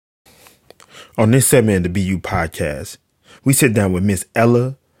On this segment of the BU podcast, we sit down with Miss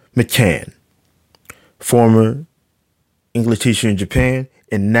Ella McCann, former English teacher in Japan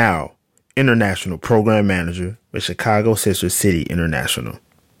and now international program manager with Chicago Sister City International.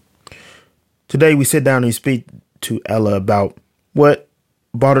 Today, we sit down and speak to Ella about what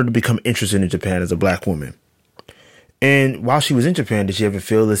brought her to become interested in Japan as a black woman. And while she was in Japan, did she ever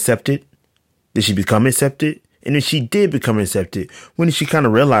feel accepted? Did she become accepted? And if she did become accepted, when did she kind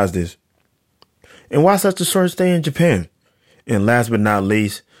of realize this? And why such a short stay in Japan? And last but not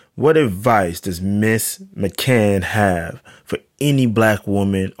least, what advice does Miss McCann have for any black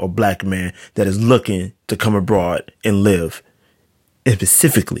woman or black man that is looking to come abroad and live, and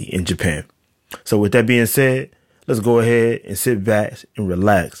specifically in Japan? So with that being said, let's go ahead and sit back and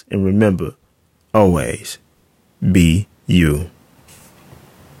relax and remember, always be you.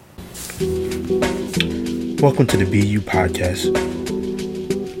 Welcome to the BU podcast.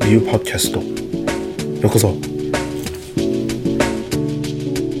 BU podcast. Yokozo.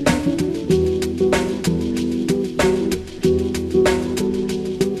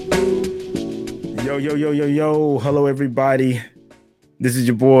 Yo. Hello, everybody. This is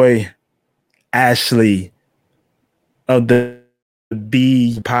your boy, Ashley of the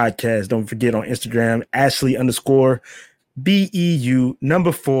BEU podcast. Don't forget on Instagram, Ashley_BEU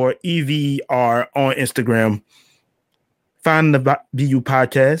 4 EVER on Instagram. Find the BEU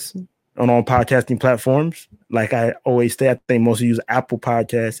podcast on all podcasting platforms. Like I always say, I think most use Apple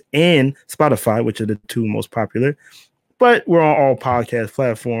Podcasts and Spotify, which are the two most popular. But we're on all podcast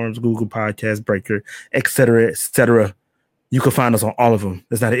platforms, Google Podcasts, Breaker, etc. You can find us on all of them.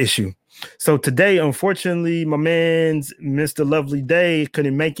 That's not an issue. So today, unfortunately, my man's Mr. Lovely Day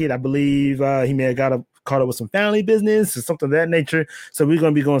couldn't make it. I believe he may have caught up with some family business or something of that nature. So we're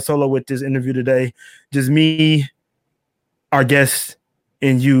going to be going solo with this interview today. Just me, our guest,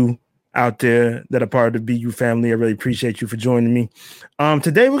 and you out there that are part of the BeU family. I really appreciate you for joining me.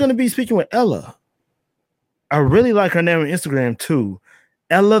 Today, we're going to be speaking with Ella. I really like her name on Instagram too.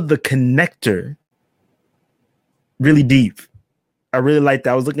 Ella the Connector. Really deep. I really like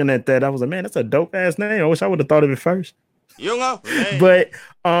that. I was looking at that. I was like, man, that's a dope ass name. I wish I would have thought of it first. But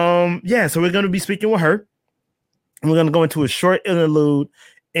so we're going to be speaking with her. We're going to go into a short interlude.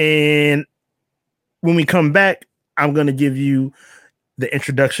 And when we come back, I'm going to give you the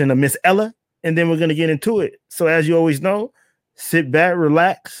introduction of Miss Ella. And then we're going to get into it. So as you always know, sit back,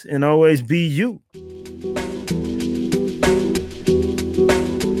 relax, and always be you.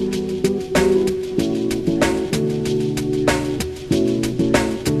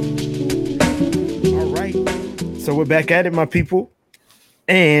 So we're back at it, my people.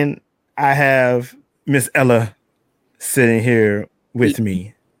 And I have Miss Ella sitting here with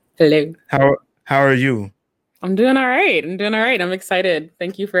me. Hello. How are you? I'm doing all right. I'm excited.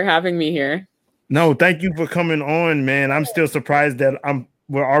 Thank you for having me here. No, thank you for coming on, man. I'm still surprised that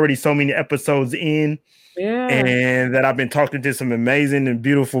we're already so many episodes in. Yeah. And that I've been talking to some amazing and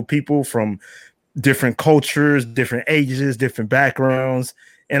beautiful people from different cultures, different ages, different backgrounds.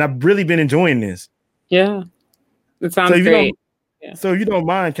 And I've really been enjoying this. Yeah. It sounds great. So if you don't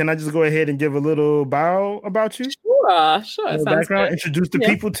mind, can I just go ahead and give a little bio about you? Sure. Background, good. Introduce the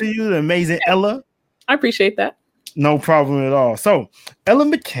people to you, the amazing Ella. I appreciate that. No problem at all. So Ella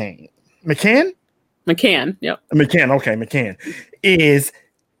McCann, yep. McCann is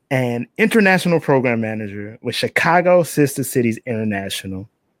an international program manager with Chicago Sister Cities International.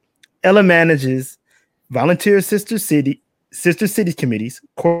 Ella manages volunteer sister city committees,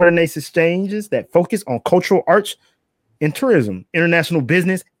 coordinates exchanges that focus on cultural arts and tourism, international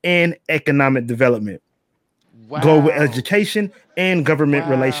business, and economic development. Wow. Global education and government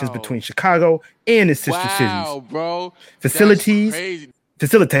relations between Chicago and its sister cities. Bro. Facilitates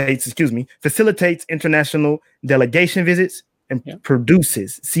international delegation visits and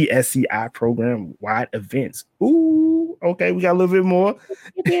produces CSCI program-wide events. Ooh, okay, we got a little bit more.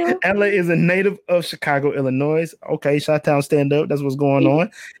 Yeah. Ella is a native of Chicago, Illinois. Okay, Chi-Town stand up. That's what's going on.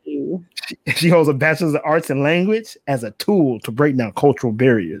 She holds a Bachelor's of Arts in Language as a tool to break down cultural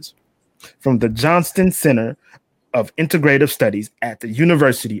barriers from the Johnston Center of Integrative Studies at the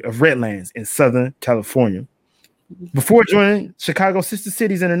University of Redlands in Southern California. Before joining Chicago Sister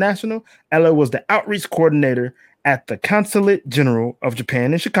Cities International, Ella was the outreach coordinator at the Consulate General of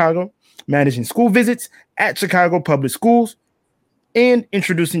Japan in Chicago, managing school visits at Chicago public schools and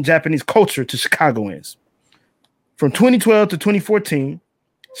introducing Japanese culture to Chicagoans. From 2012 to 2014,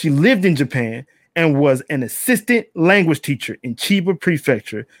 she lived in Japan and was an assistant language teacher in Chiba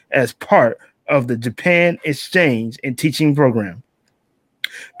Prefecture as part of the Japan Exchange and Teaching Program.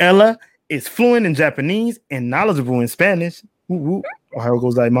 Ella is fluent in Japanese and knowledgeable in Spanish. Ohio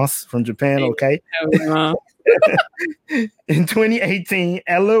gozaimasu from Japan. Okay. In 2018,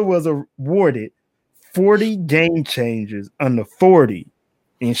 Ella was awarded 40 Game Changers under 40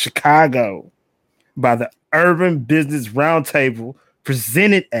 in Chicago by the Urban Business Roundtable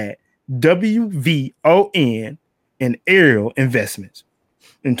presented at WVON and Ariel Investments.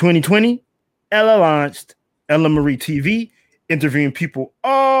 In 2020, Ella launched Ella Marie TV, interviewing people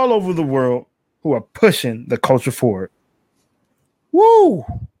all over the world who are pushing the culture forward. Woo!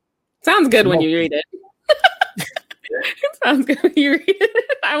 Sounds good when you read it. It sounds good when you read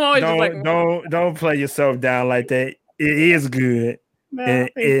it. I'm always just like, don't play yourself down like that. It is good. No, and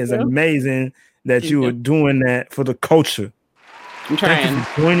it is amazing that you are doing that for the culture. I'm trying. Thank you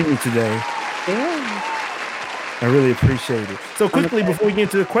for joining me today. Yeah. I really appreciate it. So quickly, before we get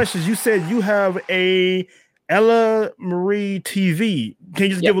into the questions, you said you have a Ella Marie TV. Can you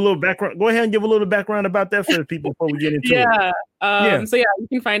just give a little background? Go ahead and give a little background about that for the people before we get into it. So you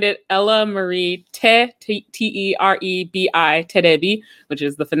can find it Ella Marie Terebi, which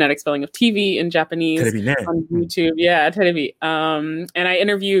is the phonetic spelling of TV in Japanese on YouTube. Terebi. And I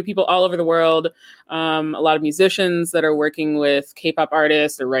interview people all over the world. A lot of musicians that are working with K-pop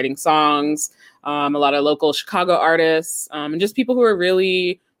artists or writing songs. A lot of local Chicago artists, and just people who are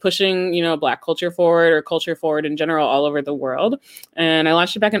really pushing, Black culture forward or culture forward in general all over the world. And I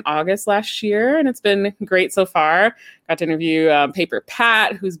launched it back in August last year, and it's been great so far. Got to interview Paper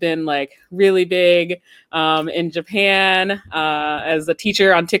Pat, who's been like really big in Japan as a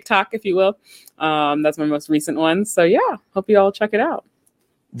teacher on TikTok, if you will. That's my most recent one. So hope you all check it out.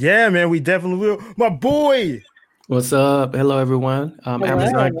 Yeah, man, we definitely will. My boy. What's up? Hello, everyone.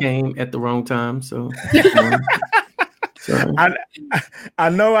 Amazon came at the wrong time, so. I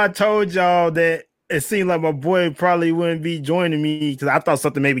know I told y'all that it seemed like my boy probably wouldn't be joining me because I thought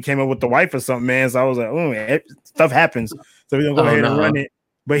something maybe came up with the wife or something, man. So I was like, oh, man, stuff happens. So we're going to go ahead and run it.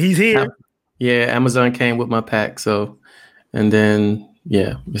 But he's here. Yeah, Amazon came with my pack. So, and then,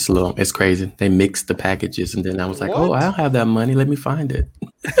 it's crazy. They mixed the packages. And then I was like, I don't have that money. Let me find it.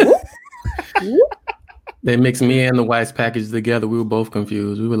 They mixed me and the wife's package together. We were both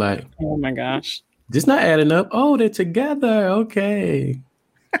confused. We were like, oh my gosh. This not adding up. Oh, they're together. Okay.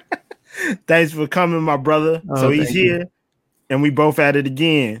 Thanks for coming, my brother. So he's here, and we both at it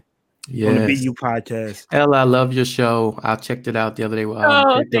again on the BeU podcast. Ella, I love your show. I checked it out the other day.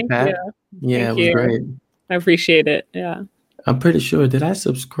 Thank you. Yeah, it was great. I appreciate it. Yeah. I'm pretty sure. Did I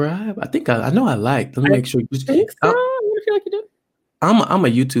subscribe? I think I know I liked. Let me make sure. I think so. I feel like you did. I'm a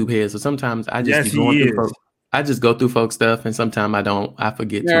YouTube head, so sometimes I just I just go through folk stuff, and sometimes I don't. I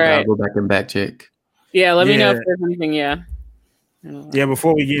forget to. I'll go back and back check. Yeah, let me know if there's anything. Yeah,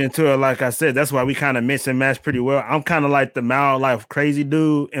 before we get into it, like I said, that's why we kind of mix and match pretty well. I'm kind of like the mild life crazy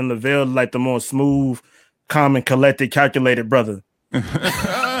dude, and Lavelle like the more smooth, calm, and collected, calculated brother. You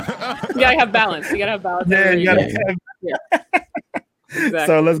gotta have balance. You gotta have balance. Yeah, you gotta have. Exactly.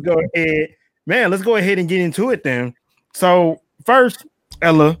 So let's go ahead and get into it then. So first,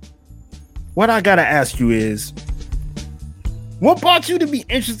 Ella, what I gotta ask you is, what brought you to be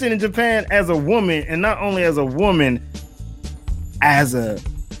interested in Japan as a woman, and not only as a woman, as a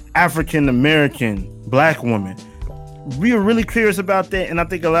African American Black woman? We are really curious about that, and I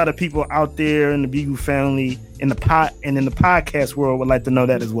think a lot of people out there in the BeU family, in the podcast world, would like to know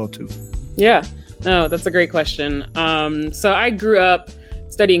that as well too. Yeah, no, that's a great question. So I grew up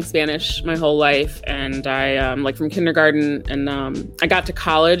studying Spanish my whole life, and I like from kindergarten, and I got to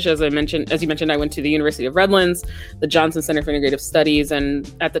college. As you mentioned, I went to the University of Redlands, the Johnson Center for Integrative Studies,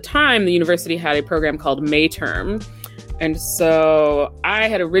 and at the time, the university had a program called May Term. And so I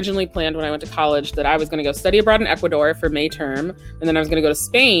had originally planned when I went to college that I was going to go study abroad in Ecuador for May Term, and then I was going to go to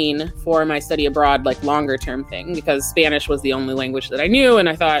Spain for my study abroad, like longer term thing, because Spanish was the only language that I knew, and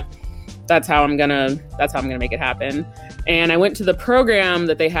I thought that's how I'm gonna make it happen. And I went to the program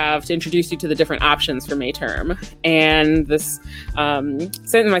that they have to introduce you to the different options for May Term. And this,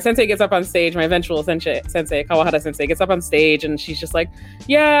 my sensei gets up on stage, my eventual sensei, Kawahara sensei, gets up on stage, and she's just like,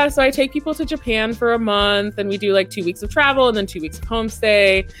 yeah, so I take people to Japan for a month, and we do like 2 weeks of travel and then 2 weeks of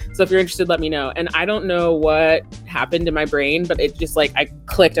homestay. So if you're interested, let me know. And I don't know what happened in my brain, but it just like, I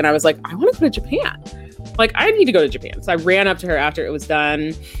clicked, and I was like, I want to go to Japan. Like, I need to go to Japan. So I ran up to her after it was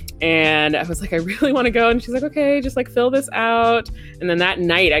done, and I was like, I really want to go. And she's like, okay, just like fill this out. And then that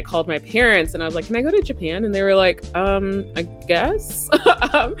night I called my parents, and I was like, can I go to Japan? And they were like, I guess.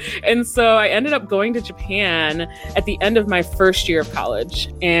 And so I ended up going to Japan at the end of my first year of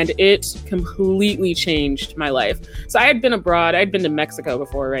college, and it completely changed my life. So I had been abroad. I'd been to Mexico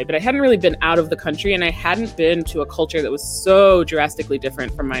before, right? But I hadn't really been out of the country, and I hadn't been to a culture that was so drastically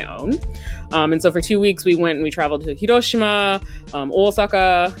different from my own. And so for 2 weeks, weeks, we went and we traveled to Hiroshima,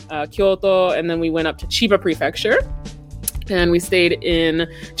 Osaka, Kyoto, and then we went up to Chiba Prefecture. And we stayed in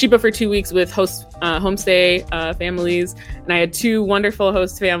Chiba for 2 weeks with homestay families. And I had 2 wonderful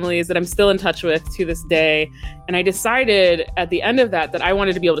host families that I'm still in touch with to this day. And I decided at the end of that I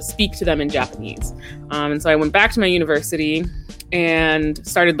wanted to be able to speak to them in Japanese. And so I went back to my university and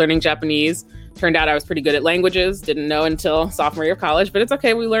started learning Japanese. Turned out I was pretty good at languages. Didn't know until sophomore year of college, but it's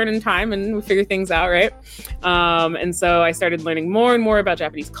okay. We learn in time and we figure things out, right? And so I started learning more and more about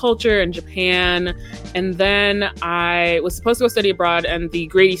Japanese culture and Japan. And then I was supposed to go study abroad, and the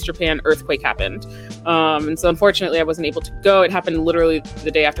Great East Japan earthquake happened. And so unfortunately, I wasn't able to go. It happened literally the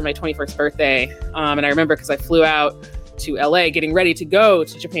day after my 21st birthday. And I remember because I flew out to LA getting ready to go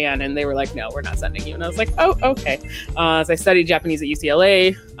to Japan, and they were like, no, we're not sending you. And I was like, oh, okay. So I studied Japanese at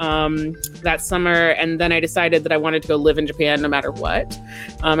UCLA that summer, and then I decided that I wanted to go live in Japan no matter what.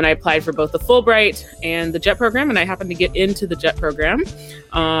 And I applied for both the Fulbright and the JET program, and I happened to get into the JET program.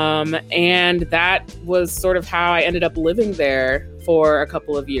 And that was sort of how I ended up living there for a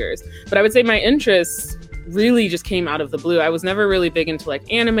couple of years. But I would say my interests really just came out of the blue. I was never really big into like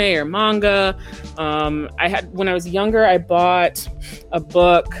anime or manga. When I was younger, I bought a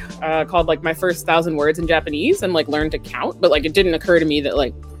book called like My First 1,000 Words in Japanese and like learned to count, but like it didn't occur to me that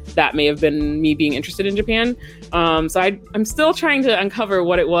like that may have been me being interested in Japan. So I'm still trying to uncover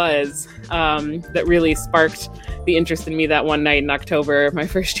what it was that really sparked the interest in me that one night in October, my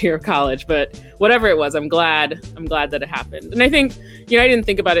first year of college. But whatever it was, I'm glad that it happened. And I think, I didn't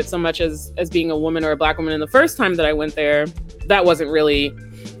think about it so much as being a woman or a Black woman. And the first time that I went there, that wasn't really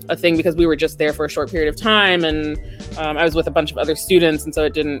a thing because we were just there for a short period of time, and I was with a bunch of other students, and so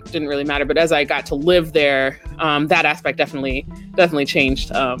it didn't really matter. But as I got to live there, that aspect definitely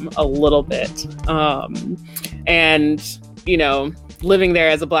changed a little bit. And living there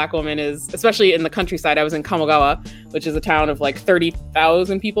as a Black woman is, especially in the countryside. I was in Kamogawa, which is a town of like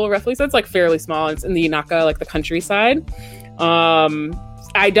 30,000 people roughly, so it's like fairly small. It's in the Inaka, like the countryside.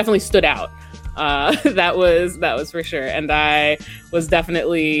 I definitely stood out. That was for sure. And I was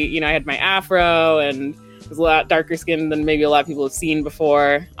definitely, I had my afro and was a lot darker skinned than maybe a lot of people have seen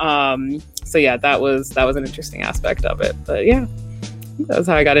before. So yeah, that was an interesting aspect of it. But yeah, that was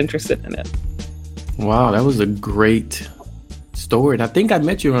how I got interested in it. Wow, that was a great story. I think I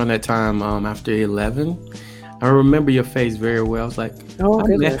met you around that time after 11. I remember your face very well. I was like,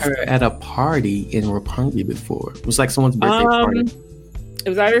 I met her at a party in Roppongi before. It was like someone's birthday party. It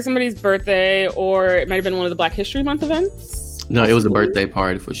was either somebody's birthday or it might have been one of the Black History Month events. No, it was a birthday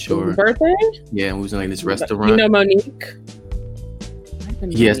party for sure. Birthday? Yeah, and we was in like this restaurant. Monique?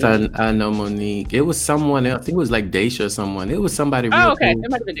 Yes, I know Monique. It was someone else. I think it was like Daisha or someone. It was somebody real okay. cool.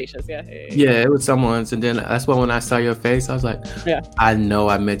 It might have been Daisha's, yeah. Yeah, it was someone's. And then that's why when I saw your face, I was like, yeah, I know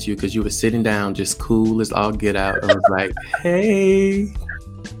I met you because you were sitting down just cool as all get out. I was like, hey.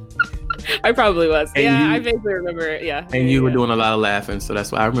 I probably was. And I vaguely remember it. Yeah. And you were doing a lot of laughing, so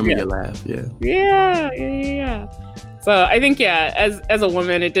that's why I remember your laugh. Yeah. Yeah. So I think, as a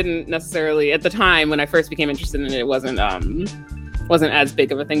woman, it didn't necessarily, at the time when I first became interested in it, it wasn't as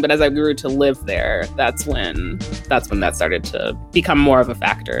big of a thing. But as I grew to live there, that's when that started to become more of a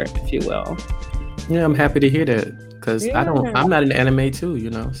factor, if you will. Yeah, I'm happy to hear that because I'm not into anime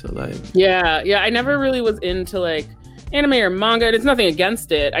too, so like. Yeah. I never really was into like anime or manga. It's nothing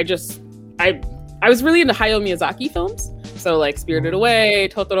against it. I was really into Hayao Miyazaki films. So like Spirited Away,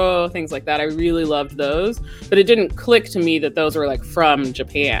 Totoro, things like that. I really loved those, but it didn't click to me that those were like from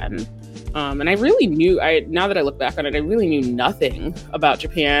Japan. And I really now that I look back on it, I really knew nothing about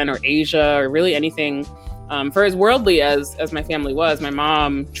Japan or Asia or really anything. For as worldly as my family was, my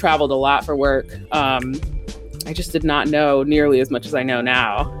mom traveled a lot for work. I just did not know nearly as much as I know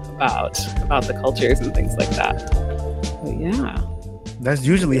now about the cultures and things like that. But yeah. That's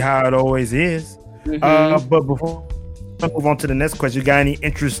usually how it always is. Mm-hmm. But before I move on to the next question, you got any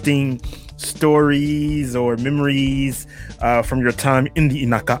interesting stories or memories from your time in the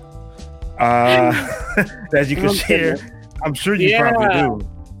Inaka that you can share? Goodness. I'm sure you probably do.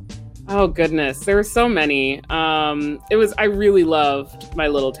 Oh goodness, there were so many. I really loved my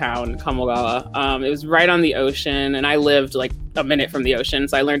little town, Kamogawa. It was right on the ocean, and I lived like a minute from the ocean,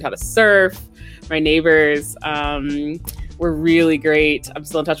 so I learned how to surf. My neighbors were really great. I'm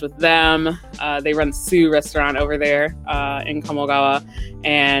still in touch with them. They run Sue restaurant over there in Kamogawa,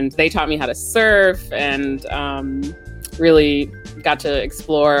 and they taught me how to surf, and really got to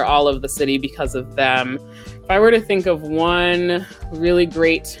explore all of the city because of them. If I were to think of one really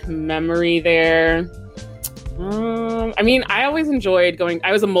great memory there, I always enjoyed going.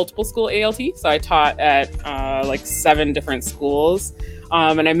 I was a multiple school ALT, so I taught at like 7 different schools.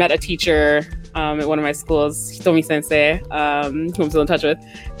 And I met a teacher at one of my schools, Hitomi Sensei, who I'm still in touch with.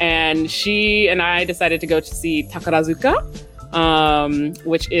 And she and I decided to go to see Takarazuka,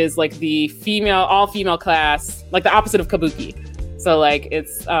 which is like the all-female class, like the opposite of Kabuki. So like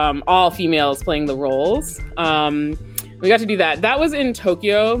it's all females playing the roles. We got to do that. That was in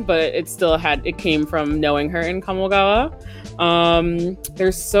Tokyo, but it came from knowing her in Kamogawa.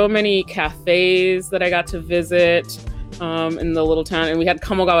 There's so many cafes that I got to visit in the little town, and we had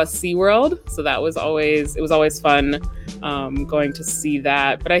Kamogawa SeaWorld, so it was always fun going to see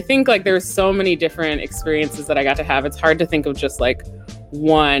that. But I think like there's so many different experiences that I got to have. It's hard to think of just like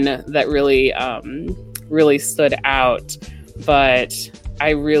one that really stood out, but I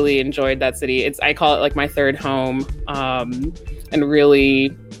really enjoyed that city. I call it like my third home, and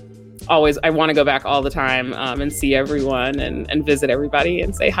really always I want to go back all the time and see everyone and visit everybody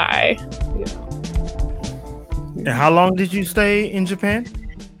and say hi. And how long did you stay in Japan?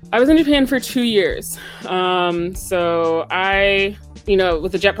 I was in Japan for 2 years. So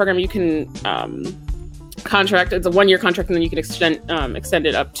with the JET program, you can contract. It's a 1-year contract, and then you can extend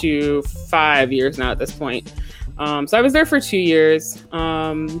it up to 5 years now at this point. So I was there for 2 years.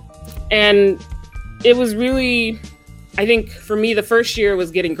 And it was really, I think for me, the first year was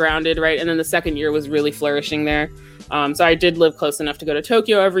getting grounded, right? And then the second year was really flourishing there. So I did live close enough to go to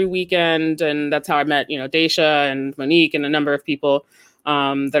Tokyo every weekend. And that's how I met, Daisha and Monique and a number of people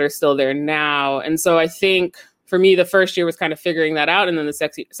that are still there now. And so I think for me, the first year was kind of figuring that out. And then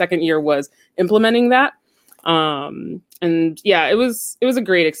the second year was implementing that. And yeah, it was a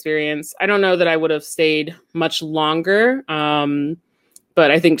great experience. I don't know that I would have stayed much longer. But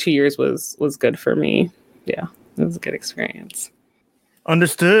I think 2 years was good for me. Yeah, it was a good experience.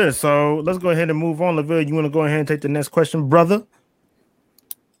 Understood. So let's go ahead and move on. Lavelle, you want to go ahead and take the next question, brother?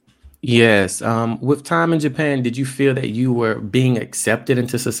 Yes. With time in Japan, did you feel that you were being accepted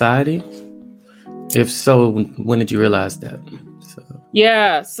into society? If so, when did you realize that?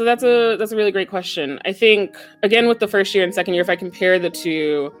 Yeah, so that's a really great question. I think, again, with the first year and second year, if I compare the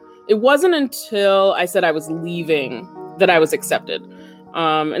two, it wasn't until I said I was leaving that I was accepted.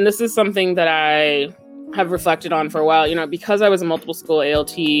 And this is something that I have reflected on for a while. Because I was a multiple school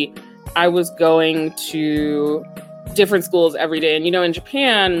ALT, I was going to different schools every day. And, in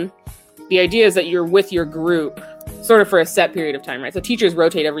Japan, the idea is that you're with your group sort of for a set period of time, right? So teachers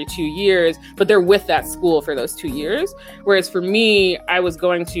rotate every 2 years, but they're with that school for those 2 years. Whereas for me, I was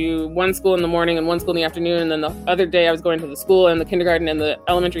going to one school in the morning and one school in the afternoon. And then the other day I was going to the school and the kindergarten and the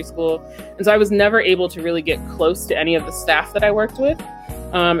elementary school. And so I was never able to really get close to any of the staff that I worked with.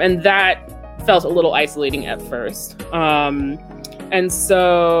 And that felt a little isolating at first. And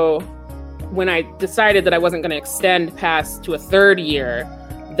so when I decided that I wasn't going to extend past to a third year,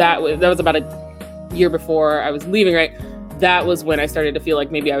 that was about a year before I was leaving, right? That was when I started to feel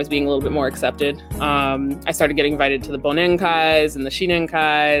like maybe I was being a little bit more accepted. I started getting invited to the bonenkais and the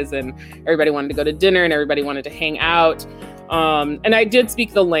shinenkais, and everybody wanted to go to dinner and everybody wanted to hang out. And I did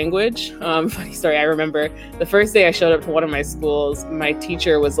speak the language. Funny story, I remember the first day I showed up to one of my schools, my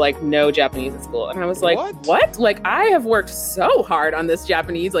teacher was like, no Japanese at school. And I was like, what? Like, I have worked so hard on this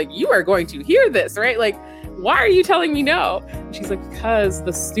Japanese. Like, you are going to hear this, right? Like, why are you telling me no? And she's like, because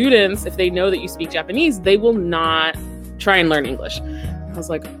the students, if they know that you speak Japanese, they will not try and learn English. I was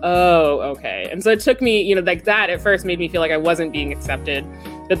like, oh, okay. And so it took me, like that at first made me feel like I wasn't being accepted.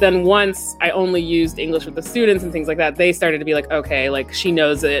 But then once I only used English with the students and things like that, they started to be like, okay, like she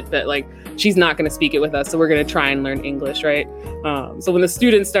knows it, but like she's not going to speak it with us. So we're going to try and learn English, right? So when the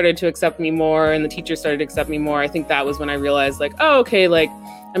students started to accept me more and the teachers started to accept me more, I think that was when I realized like, oh, okay, like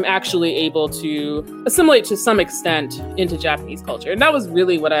I'm actually able to assimilate to some extent into Japanese culture. And that was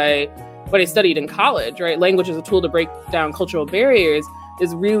really what I studied in college, right? Language as a tool to break down cultural barriers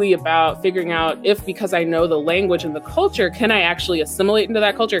is really about figuring out if, because I know the language and the culture, can I actually assimilate into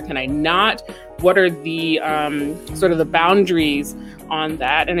that culture? Can I not? What are the sort of the boundaries on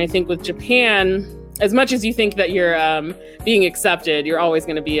that? And I think with Japan, as much as you think that you're being accepted, you're always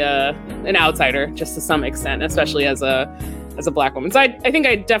going to be an outsider just to some extent, especially as a Black woman. So I think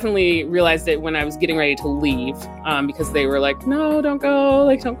I definitely realized it when I was getting ready to leave, because they were like, no, don't go,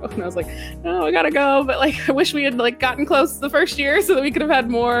 like, don't go. And I was like, no, I gotta go. But like, I wish we had like gotten close the first year so that we could have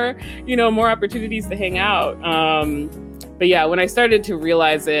had more, more opportunities to hang out. But yeah, when I started to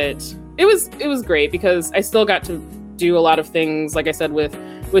realize it was great because I still got to do a lot of things, like I said, with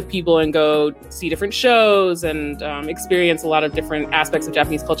people and go see different shows and experience a lot of different aspects of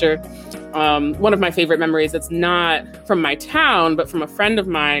Japanese culture. One of my favorite memories, it's not from my town, but from a friend of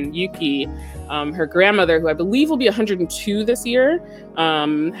mine, Yuki. Her grandmother, who I believe will be 102 this year,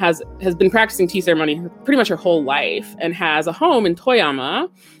 has been practicing tea ceremony pretty much her whole life and has a home in Toyama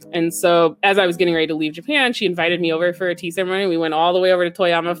And so as I was getting ready to leave Japan, she invited me over for a tea ceremony. We went all the way over to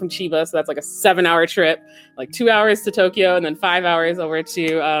Toyama from Chiba. So that's like a 7-hour trip, like 2 hours to Tokyo and then 5 hours over to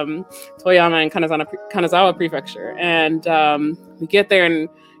Toyama and Kanazawa Prefecture. And we get there and,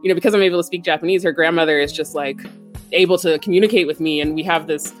 you know, because I'm able to speak Japanese, her grandmother is just like able to communicate with me. And we have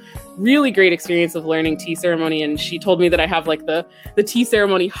this really great experience of learning tea ceremony. And she told me that I have like the tea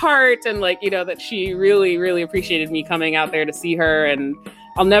ceremony heart and like, you know, that she really, really appreciated me coming out there to see her. And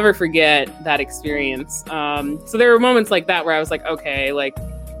I'll never forget that experience. So there were moments like that where I was like, okay, like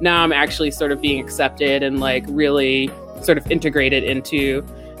now I'm actually sort of being accepted and like really sort of integrated into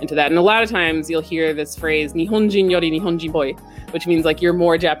that. And a lot of times you'll hear this phrase, Nihonjin yori Nihonjin boy, which means like you're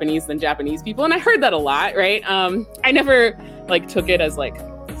more Japanese than Japanese people. And I heard that a lot, right? I never like took it as like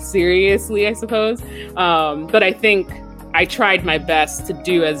seriously, I suppose. But I think I tried my best to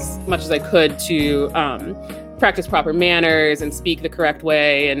do as much as I could to practice proper manners and speak the correct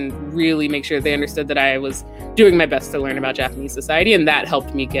way and really make sure they understood that I was doing my best to learn about Japanese society. And that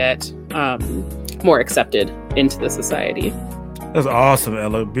helped me get more accepted into the society. That's awesome,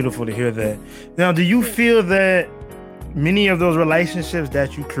 Ella. Beautiful to hear that. Now, do you feel that many of those relationships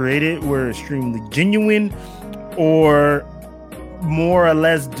that you created were extremely genuine or more or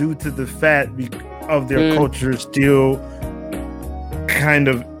less due to the fact of their culture still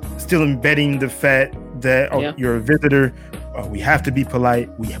embedding the fact that you're a visitor, we have to be polite,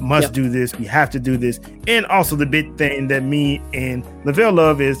 we must do this, we have to do this, and also the big thing that me and Lavelle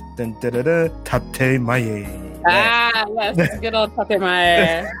love is tate mae. Yes, good old tate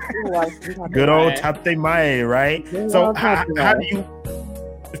mae. Good old tate mae, right? So how do you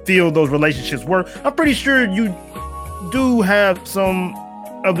feel those relationships work? I'm pretty sure you do have some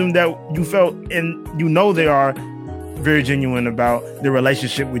of them that you felt and you know they are very genuine about their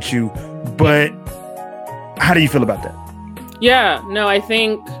relationship with you, but how do you feel about that? Yeah, no, I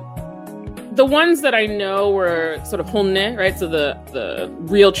think the ones that I know were sort of honne, right? So the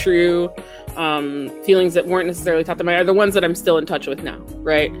real true feelings that weren't necessarily tatemae are the ones that I'm still in touch with now,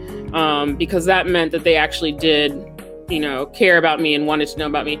 right? Because that meant that they actually did, you know, care about me and wanted to know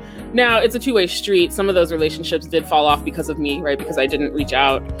about me. Now, it's a two-way street. Some of those relationships did fall off because of me, right? Because I didn't reach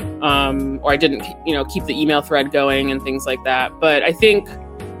out or I didn't, you know, keep the email thread going and things like that. But I think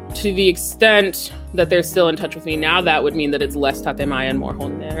to the extent that they're still in touch with me now, that would mean that it's less tatemae and more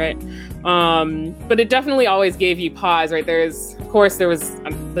honne, right? But it definitely always gave you pause, right? There was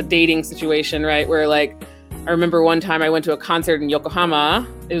the dating situation, right? Where like, I remember one time I went to a concert in Yokohama.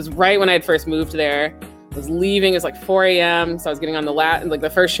 It was right when I had first moved there. I was leaving, it was like 4 a.m. So I was getting on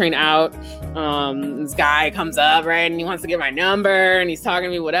the first train out. This guy comes up, right? And he wants to get my number and he's talking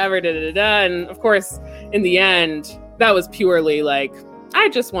to me, whatever, And of course, in the end, that was purely like, I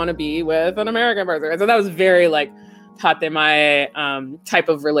just want to be with an American person. So that was very like tatemae type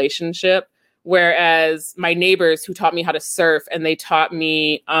of relationship. Whereas my neighbors who taught me how to surf and they taught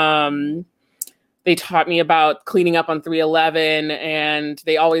me about cleaning up on 311, and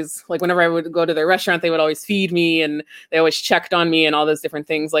they always, like, whenever I would go to their restaurant, they would always feed me and they always checked on me and all those different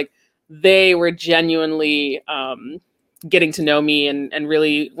things. Like, they were genuinely getting to know me and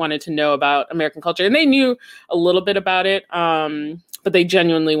really wanted to know about American culture. And they knew a little bit about it, but they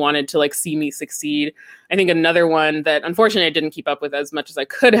genuinely wanted to like see me succeed. I think another one that unfortunately I didn't keep up with as much as I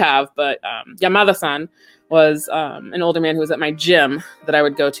could have, but Yamada-san was an older man who was at my gym that I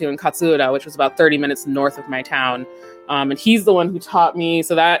would go to in Katsuura, which was about 30 minutes north of my town. And he's the one who taught me.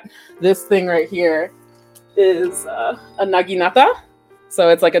 So that this thing right here is a naginata. So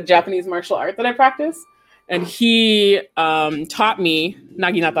it's like a Japanese martial art that I practice. And he taught me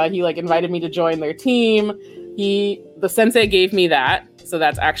naginata. He like invited me to join their team. The sensei gave me that. So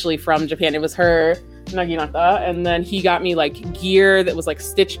that's actually from Japan. It was her naginata. And then he got me like gear that was like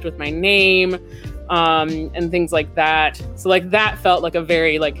stitched with my name and things like that. So like that felt like a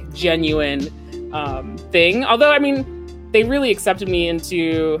very like genuine thing. Although, I mean, they really accepted me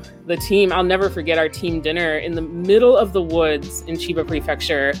into the team. I'll never forget our team dinner in the middle of the woods in Chiba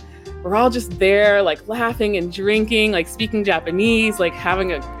Prefecture. We're all just there, like laughing and drinking, like speaking Japanese, like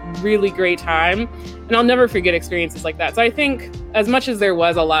having a really great time. And I'll never forget experiences like that. So I think as much as there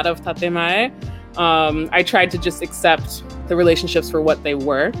was a lot of tatemae, I tried to just accept the relationships for what they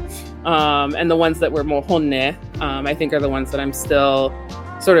were. And the ones that were more honne, I think are the ones that I'm still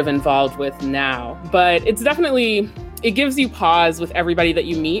sort of involved with now. But it's definitely, it gives you pause with everybody that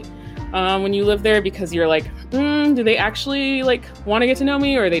you meet. When you live there, because you're like, do they actually like want to get to know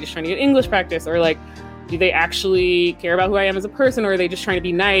me, or are they just trying to get English practice, or like, do they actually care about who I am as a person, or are they just trying to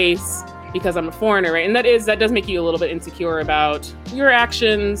be nice because I'm a foreigner, right? And that does make you a little bit insecure about your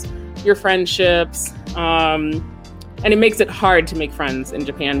actions, your friendships, and it makes it hard to make friends in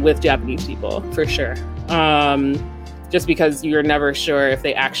Japan with Japanese people, for sure. Just because you're never sure if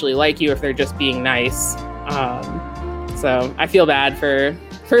they actually like you, if they're just being nice. So I feel bad for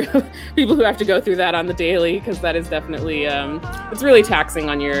people who have to go through that on the daily, because that is definitely it's really taxing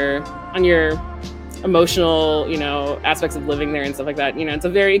on your emotional, aspects of living there and stuff like that.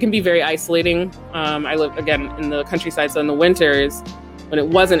 It can be very isolating. I live again in the countryside, so in the winters when it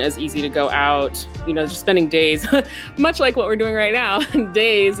wasn't as easy to go out, just spending days, much like what we're doing right now,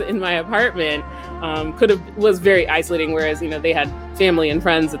 days in my apartment, was very isolating. Whereas they had family and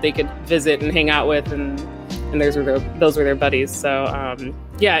friends that they could visit and hang out with, and those were their buddies. So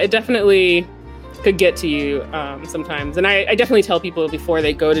it definitely could get to you sometimes. And I definitely tell people before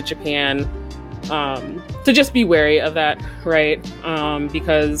they go to Japan to just be wary of that, right?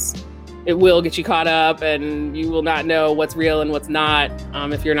 Because it will get you caught up, and you will not know what's real and what's not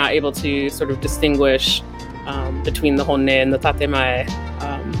if you're not able to sort of distinguish between the honne and the tatemae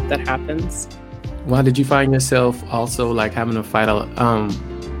that happens. Why did you find yourself also like having to fight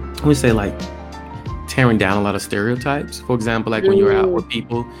tearing down a lot of stereotypes? For example, like when you're out with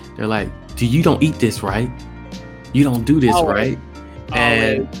people, they're like, you don't eat this, right? You don't do this, right?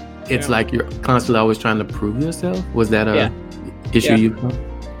 And it's like you're constantly always trying to prove yourself. Was that a issue you found?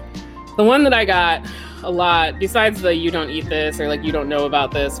 The one that I got a lot, besides the you don't eat this, or like you don't know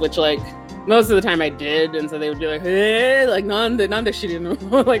about this, which like most of the time I did, and so they would be like, hey, like nande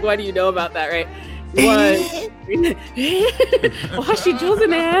shirino, like why do you know about that, right? Was washi jozu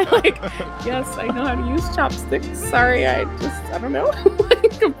ne? Like, yes, I know how to use chopsticks. Sorry, I don't know.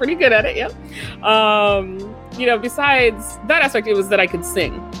 Like, I'm pretty good at it, besides that aspect, it was that I could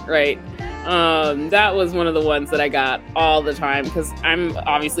sing, right? That was one of the ones that I got all the time, because I'm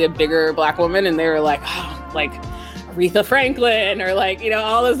obviously a bigger Black woman, and they were like, like Aretha Franklin, or like,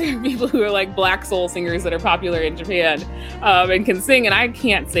 all those people who are like Black soul singers that are popular in Japan, and can sing, and I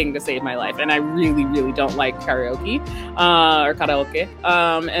can't sing to save my life, and I really, really don't like karaoke, or karaoke,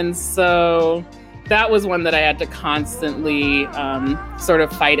 and so that was one that I had to constantly sort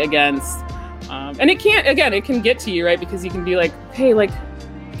of fight against, and it can get to you, right? Because you can be like, hey, like,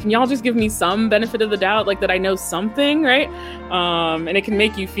 can y'all just give me some benefit of the doubt, like that I know something, right? And it can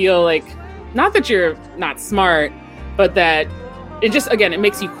make you feel like, not that you're not smart, but that it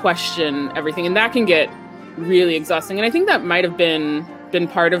makes you question everything. And that can get really exhausting. And I think that might have been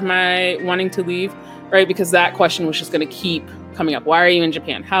part of my wanting to leave, right? Because that question was just going to keep coming up. Why are you in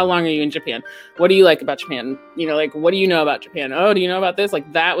Japan? How long are you in Japan? What do you like about Japan? Like, what do you know about Japan? Oh, do you know about this?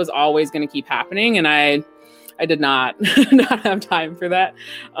 Like, that was always going to keep happening. And I did not have time for that.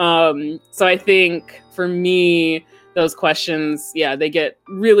 So I think for me, those questions, they get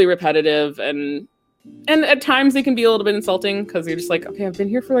really repetitive, and at times they can be a little bit insulting, because you're just like, okay, I've been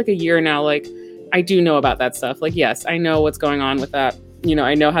here for like a year now. Like, I do know about that stuff. Like, yes, I know what's going on with that.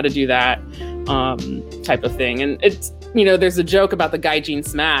 I know how to do that type of thing. And it's, there's a joke about the gaijin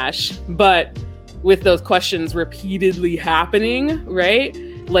smash, but with those questions repeatedly happening, right?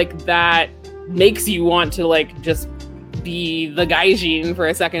 Like, that makes you want to like just be the gaijin for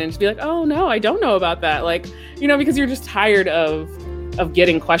a second and just be like, oh no, I don't know about that. Like, because you're just tired of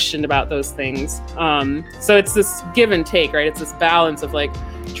getting questioned about those things. So it's this give and take, right? It's this balance of like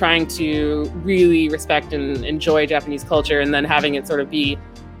trying to really respect and enjoy Japanese culture, and then having it sort of be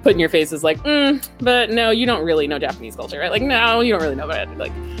put in your face as like, but no, you don't really know Japanese culture, right? Like, no, you don't really know about it.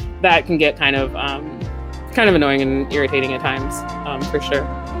 Like, that can get kind of annoying and irritating at times, for sure.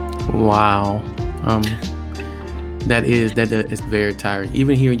 Wow. That is very tiring.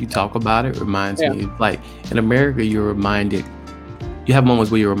 Even hearing you talk about it reminds me, like, in America, you have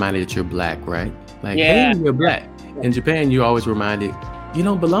moments where you're reminded that you're Black, right? Like, hey, you're Black. In Japan, you're always reminded you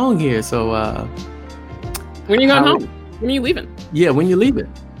don't belong here. So when are you going home? When are you leaving? Yeah, when you're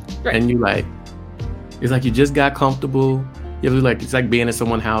leaving. Right. And you like, it's like you just got comfortable. It's like being in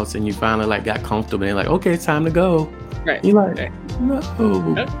someone's house and you finally like got comfortable, and you're like, okay, it's time to go. Right. You're like, no,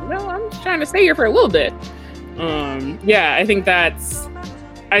 I'm just trying to stay here for a little bit. I think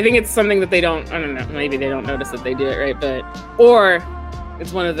it's something that they don't, I don't know, maybe they don't notice that they do it, right? Or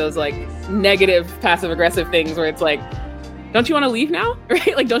it's one of those like negative passive aggressive things where it's like, don't you want to leave now?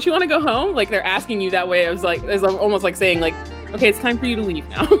 Right? Like, don't you want to go home? Like, they're asking you that way. It's almost like saying like, okay, it's time for you to leave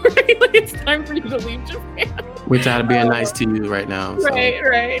now. Right? Like, it's time for you to leave Japan. We're trying to be nice to you right now. So.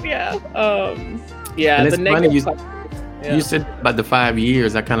 Right, yeah. And it's funny, you said about the 5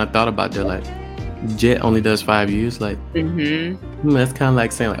 years. I kind of thought about that, like, Jet only does 5 years. Like, that's kind of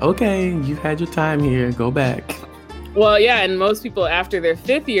like saying, like, okay, you've had your time here, go back. Well, yeah, and most people after their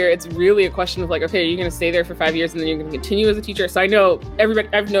 5th year, it's really a question of like, okay, you're going to stay there for 5 years and then you're going to continue as a teacher. So I know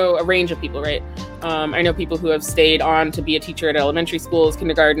a range of people, right? I know people who have stayed on to be a teacher at elementary schools,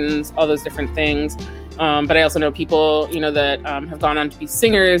 kindergartens, all those different things. But I also know people, that have gone on to be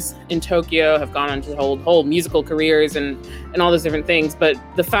singers in Tokyo, have gone on to hold whole musical careers and all those different things. But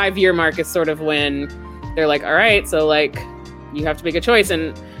the 5-year mark is sort of when they're like, all right, so like you have to make a choice.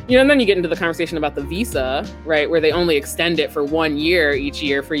 And and then you get into the conversation about the visa, right, where they only extend it for 1 year each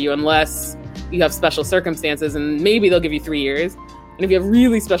year for you unless you have special circumstances, and maybe they'll give you 3 years. And if you have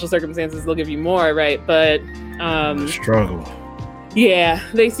really special circumstances, they'll give you more, right? But struggle. Yeah,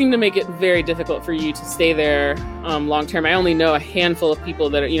 they seem to make it very difficult for you to stay there long term. I only know a handful of people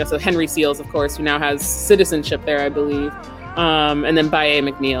that are, so Henry Seals, of course, who now has citizenship there, I believe. And then BeU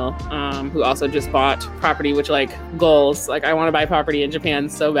McNeil, who also just bought property, which like goals, like I want to buy property in Japan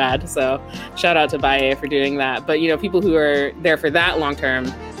so bad. So shout out to BeU for doing that. But, people who are there for that long term,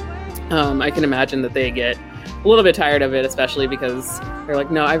 I can imagine that they get a little bit tired of it, especially because they're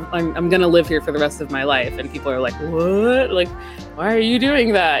like, no, I'm going to live here for the rest of my life. And people are like, what? Like, why are you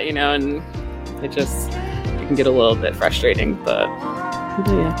doing that? And it can get a little bit frustrating, but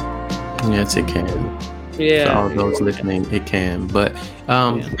yeah. Yes, it can. Yeah. For all those listening, it can. But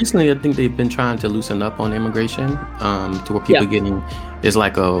recently, I think they've been trying to loosen up on immigration to where people getting, it's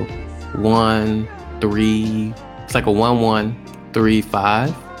like a 1-3, it's like a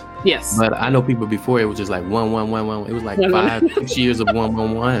 1-1-3-5. Yes. But I know people before it was just like 1-1-1-1. It was like 5-6 years of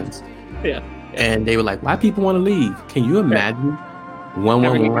 1-1-1s. Yeah. And they were like, why people want to leave? Can you imagine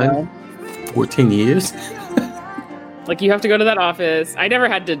 1-1-1 14 years? Like you have to go to that office. I never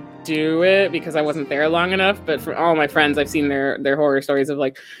had to do it because I wasn't there long enough. But for all my friends, I've seen their horror stories of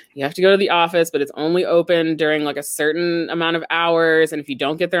like, you have to go to the office, but it's only open during like a certain amount of hours. And if you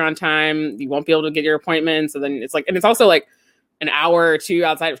don't get there on time, you won't be able to get your appointment. So then it's like, and it's also like an hour or two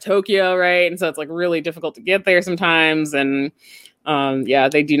outside of Tokyo, right? And so it's like really difficult to get there sometimes. And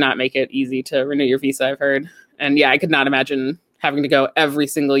they do not make it easy to renew your visa, I've heard. And yeah, I could not imagine having to go every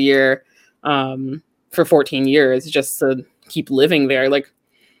single year for 14 years just to keep living there. Like,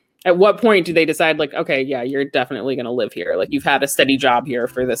 at what point do they decide, like, okay, yeah, you're definitely going to live here? Like, you've had a steady job here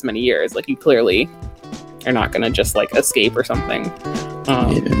for this many years. Like, you clearly are not going to just, like, escape or something.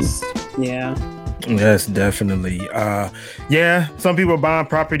 Yeah. Yes, definitely. Some people are buying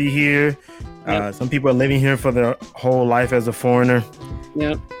property here. Some people are living here for their whole life as a foreigner.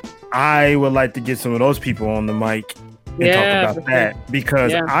 Yep. I would like to get some of those people on the mic and talk about that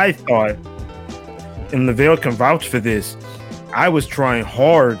because I thought, and Lavelle can vouch for this, I was trying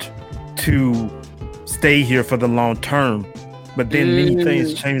hard to stay here for the long term, but then many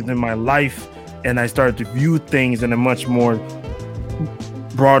things changed in my life and I started to view things in a much more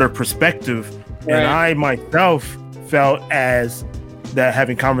broader perspective. Right. And I myself felt as that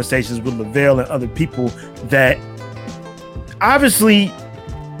having conversations with Lavelle and other people that obviously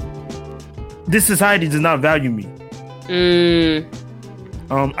this society does not value me.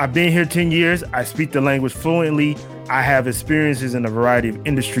 I've been here 10 years. I speak the language fluently. I have experiences in a variety of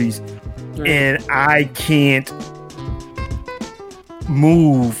industries, and I can't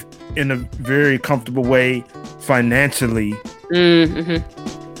move in a very comfortable way financially.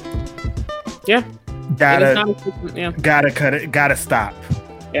 Yeah. Gotta cut it. Gotta stop.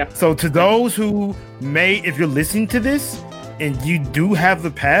 Yeah. So to those who if you're listening to this and you do have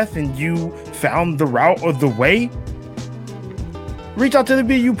the path and you found the route or the way, reach out to the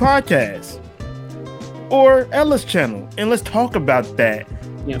BeU podcast or Ella's channel and let's talk about that.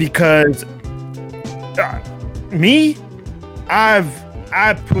 Because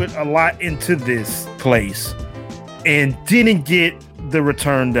I put a lot into this place and didn't get the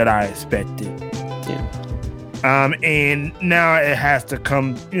return that I expected. And now it has to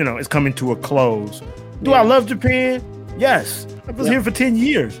come, it's coming to a close. Do I love Japan? Yes. I was here for 10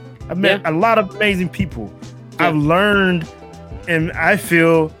 years. I've met a lot of amazing people. I've learned, and I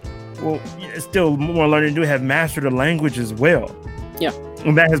feel, still more learning to do, have mastered the language as well. Yeah.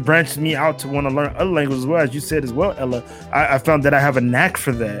 And that has branched me out to want to learn other languages as well, as you said as well, Ella. I found that I have a knack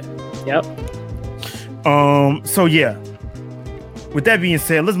for that. Yep. So yeah. With that being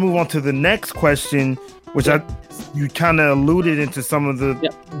said, let's move on to the next question, which you kind of alluded into some of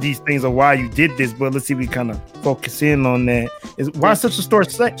these things of why you did this, but let's see if we kind of focus in on that. Is why such a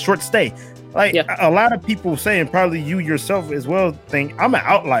short stay? Like a lot of people saying, probably you yourself as well, think I'm an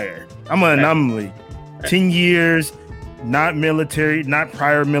outlier. I'm an anomaly. 10 years, not military, not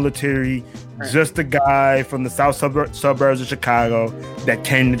prior military, just a guy from the south suburbs of Chicago that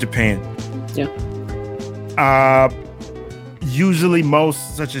came to Japan. Usually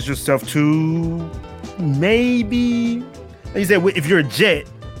most, such as yourself too, maybe, like you said, if you're a jet,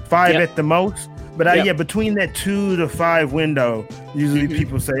 5 Yep. at the most. But yeah, between that 2 to 5 window, usually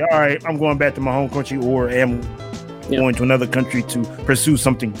people say, all right, I'm going back to my home country, or am going to another country to pursue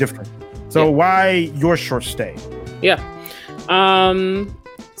something different. So why your short stay? Yeah.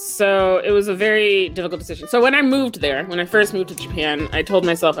 So it was a very difficult decision. So when I first moved to Japan, I told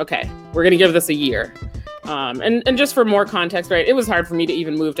myself, okay, we're going to give this a year. And just for more context, right, it was hard for me to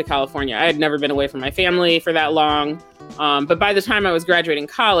even move to California. I had never been away from my family for that long. But by the time I was graduating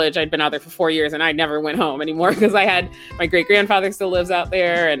college, I'd been out there for 4 years and I never went home anymore because I had my great grandfather still lives out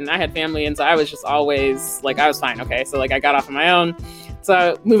there and I had family. And so I was just always like, I was fine. Okay. So like I got off on my own.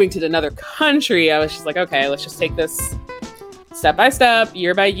 So moving to another country, I was just like, okay, let's just take this step by step,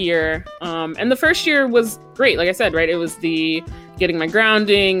 year by year. And the first year was great. Like I said, right, it was the getting my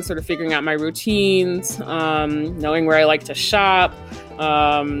grounding, sort of figuring out my routines, knowing where I like to shop,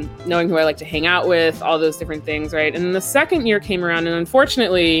 knowing who I like to hang out with, all those different things, right? And the second year came around, and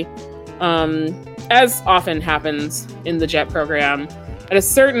unfortunately, as often happens in the JET program, at a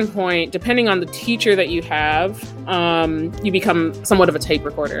certain point, depending on the teacher that you have, you become somewhat of a tape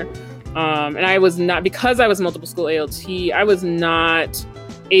recorder. And I was not, because I was multiple school ALT, I was not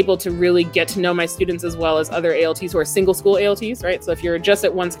able to really get to know my students as well as other ALTs who are single school ALTs, right? So if you're just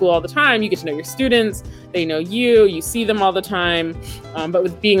at one school all the time, you get to know your students, they know you see them all the time. But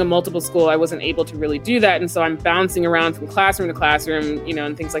with being a multiple school, I wasn't able to really do that. And so I'm bouncing around from classroom to classroom,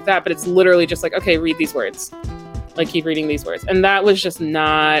 and things like that. But it's literally just like, okay, read these words. Like, keep reading these words. And that was just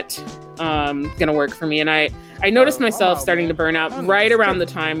not going to work for me. And I noticed myself starting to burn out right around the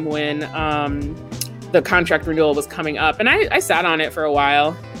time when the contract renewal was coming up. And I sat on it for a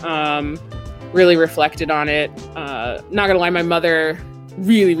while, really reflected on it. Not going to lie, my mother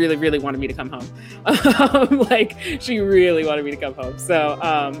really, really, really wanted me to come home. Like, she really wanted me to come home. So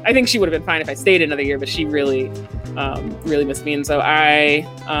I think she would have been fine if I stayed another year, but she really, really missed me. And so I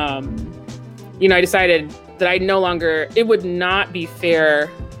decided that it would not be fair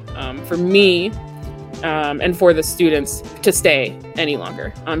for me and for the students to stay any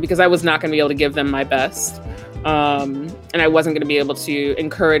longer because I was not going to be able to give them my best. And I wasn't going to be able to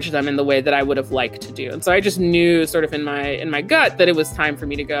encourage them in the way that I would have liked to do. And so I just knew sort of in my gut that it was time for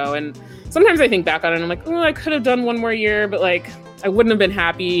me to go. And sometimes I think back on it and I'm like, oh, I could have done one more year, but like, I wouldn't have been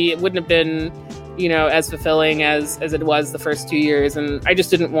happy. It wouldn't have been, as fulfilling as it was the first 2 years. And I just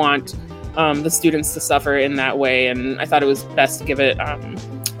didn't want the students to suffer in that way. And I thought it was best to give it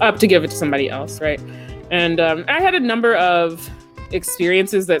up to somebody else. Right. And I had a number of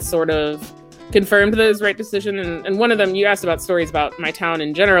experiences that sort of confirmed that it was the right decision. And one of them, you asked about stories about my town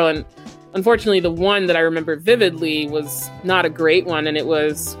in general. And unfortunately, the one that I remember vividly was not a great one. And it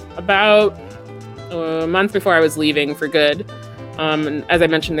was about a month before I was leaving for good. And as I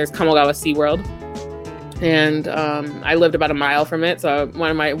mentioned, there's Kamogawa SeaWorld. And I lived about a mile from it. So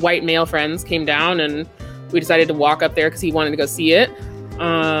one of my white male friends came down and we decided to walk up there because he wanted to go see it.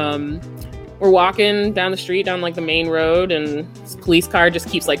 We're walking down the street, down like the main road, and this police car just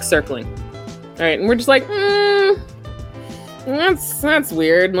keeps like circling. All right. And we're just like, that's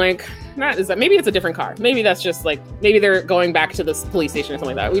weird. Like, maybe it's a different car. Maybe that's just like, maybe they're going back to this police station or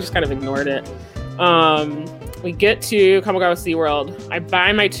something like that. We just kind of ignored it. We get to Kamogawa SeaWorld. I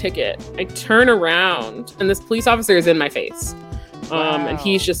buy my ticket. I turn around and this police officer is in my face. And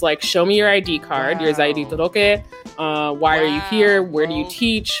he's just like, show me your ID card, your ID toroke. Why are you here? Where do you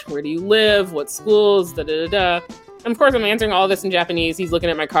teach? Where do you live? What schools? And of course, I'm answering all this in Japanese. He's looking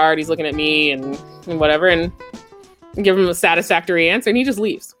at my card. He's looking at me and whatever. And I give him a satisfactory answer and he just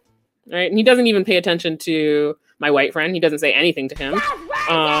leaves. Right. And he doesn't even pay attention to my white friend. He doesn't say anything to him.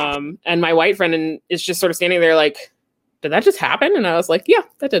 And my white friend is just sort of standing there like, did that just happen? And I was like, yeah,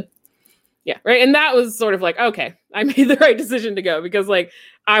 that did. Yeah. Right. And that was sort of like, okay, I made the right decision to go because like,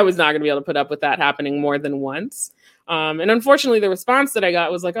 I was not going to be able to put up with that happening more than once. And unfortunately, the response that I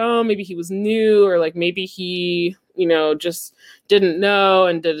got was like, oh, maybe he was new or like, maybe he, just didn't know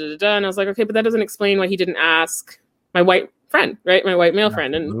and And I was like, okay, but that doesn't explain why he didn't ask my white friend, right? My white male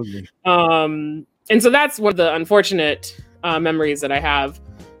friend. And so that's one of the unfortunate memories that I have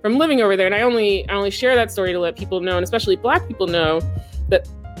from living over there. And I only share that story to let people know, and especially Black people know, that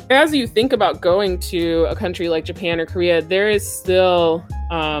as you think about going to a country like Japan or Korea, there is still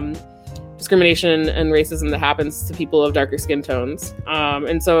discrimination and racism that happens to people of darker skin tones.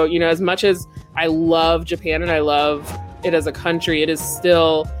 And so, as much as I love Japan and I love it as a country, it is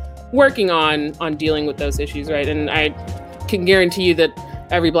still working on dealing with those issues, right? And I can guarantee you that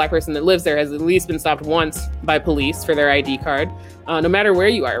every Black person that lives there has at least been stopped once by police for their ID card, no matter where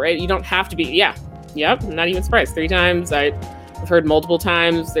you are, right? You don't have to be, I'm not even surprised. 3 times. I've heard multiple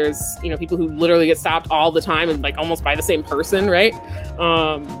times. There's, people who literally get stopped all the time and like almost by the same person, right?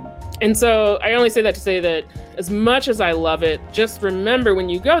 And so I only say that to say that as much as I love it, just remember when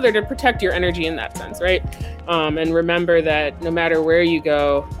you go there to protect your energy in that sense, right? And remember that no matter where you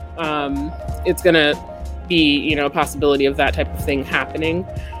go, it's gonna be, a possibility of that type of thing happening.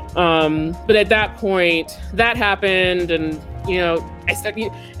 But at that point, that happened, and I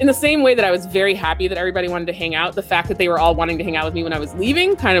started in the same way that I was very happy that everybody wanted to hang out. The fact that they were all wanting to hang out with me when I was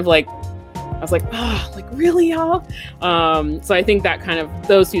leaving, kind of like, I was like, oh, like really, y'all? So I think that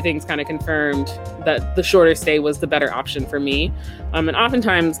those two things kind of confirmed that the shorter stay was the better option for me. And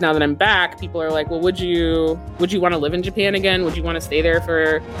oftentimes now that I'm back, people are like, well, would you want to live in Japan again? Would you want to stay there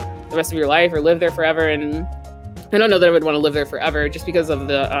for the rest of your life or live there forever? And I don't know that I would want to live there forever, just because of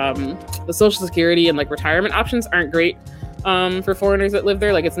the Social Security and like retirement options aren't great for foreigners that live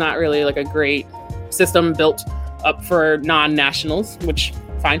there. Like, it's not really like a great system built up for non-nationals, which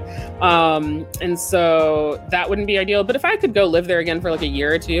fine. And so that wouldn't be ideal. But if I could go live there again for like a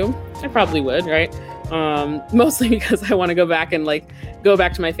year or two, I probably would, right? Mostly because I want to go back and like go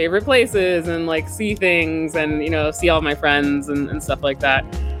back to my favorite places and like see things and, see all my friends and stuff like that.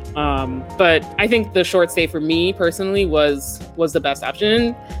 But I think the short stay for me personally was the best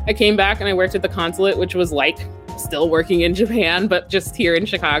option. I came back and I worked at the consulate, which was like still working in Japan, but just here in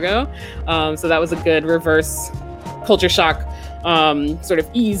Chicago. So that was a good reverse culture shock, sort of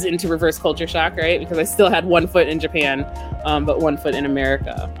ease into reverse culture shock, right? Because I still had one foot in Japan, but one foot in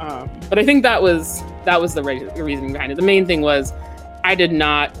America. But I think that was the reasoning behind it. The main thing was I did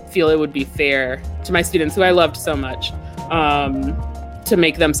not feel it would be fair to my students, who I loved so much, to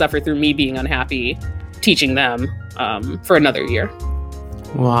make them suffer through me being unhappy teaching them for another year.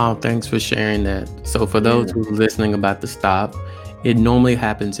 Wow, thanks for sharing that. So for those who are listening about the stop, it normally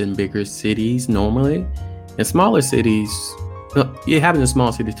happens in bigger cities normally. In smaller cities, it happens in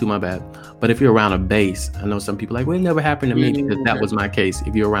small cities too, my bad. But if you're around a base, I know some people are like, well, it never happened to me, because that was my case.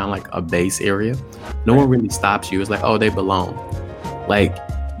 If you're around like a base area, no one really stops you. It's like, oh, they belong. Like,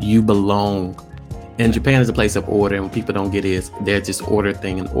 you belong. And Japan is a place of order, and what people don't get is there's this order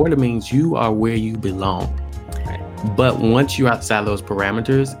thing. And order means you are where you belong. Right. But once you're outside those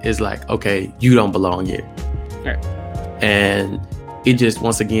parameters, it's like, okay, you don't belong here. Right. And it just,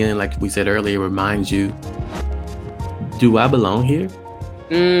 once again, like we said earlier, reminds you, do I belong here?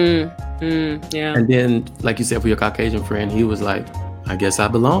 Yeah. And then, like you said, for your Caucasian friend, he was like, I guess I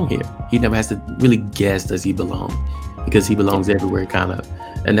belong here. He never has to really guess, does he belong? Because he belongs everywhere, kind of.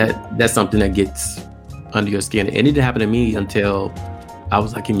 And that's something that gets under your skin. And it didn't happen to me until I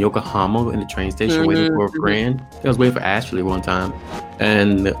was like in Yokohama in the train station waiting for a friend. I was waiting for Ashley one time,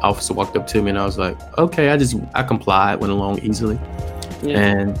 and the officer walked up to me, and I was like, okay, I complied, went along easily. Yeah.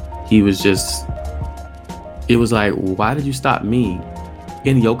 And he was just, it was like, why did you stop me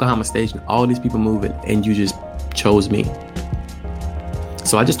in the Yokohama station, all these people moving, and you just chose me?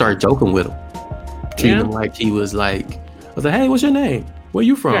 So I just started joking with him, treating him like he was like, I was like, hey, what's your name? Where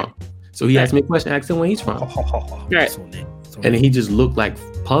you from? Right. So he asked me a question, asked him where he's from. Right. And he just looked like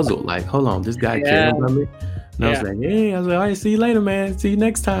puzzled, like, hold on, this guy caring about me? And I was like, hey, I was like, all right, see you later, man. See you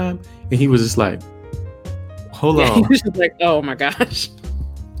next time. And he was just like, hold on. He was just like, oh my gosh.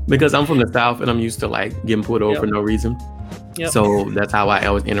 Because I'm from the South and I'm used to like getting pulled over for no reason. Yep. So that's how I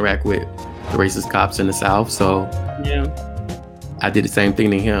always interact with the racist cops in the South. So I did the same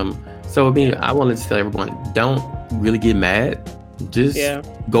thing to him. So I mean, I wanted to tell everyone, don't really get mad. Just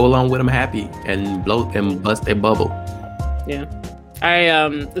go along with them happy and blow and bust their bubble. Yeah.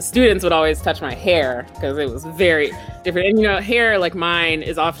 The students would always touch my hair because it was very different. And hair like mine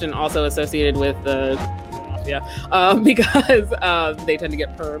is often also associated with the because they tend to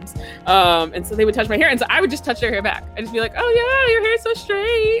get perms. And so they would touch my hair, and so I would just touch their hair back. I'd just be like, oh yeah, your hair's so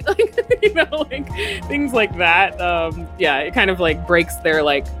straight. Like, like things like that. It kind of like breaks their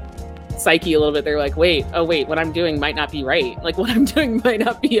like psyche a little bit. They're like, wait, what I'm doing might not be right. Like what I'm doing might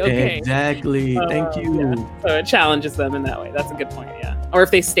not be okay. Exactly. Thank you. Yeah. So it challenges them in that way. That's a good point. Yeah. Or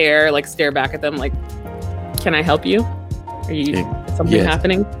if they stare back at them like, can I help you? Are you is something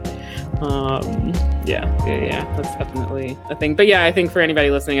happening? That's definitely a thing. But yeah, I think for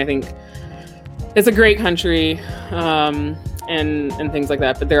anybody listening, I think it's a great country, and things like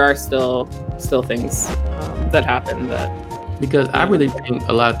that. But there are still things that happen because I really think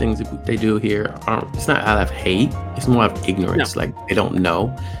a lot of things that they do here it's not out of hate, it's more out of ignorance. Like they don't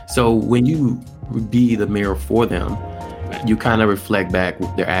know. So when you be the mirror for them, you kind of reflect back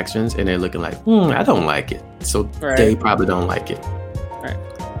their actions, and they're looking like, I don't like it. So they probably don't like it. Right.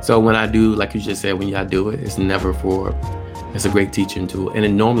 So when I do, like you just said, when I do it, it's never it's a great teaching tool, and it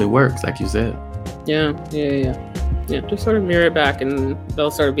normally works, like you said. Yeah. Yeah, just sort of mirror it back, and they'll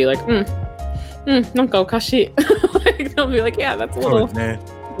sort of be like, nanka okashi. Like, they'll be like, yeah, that's a little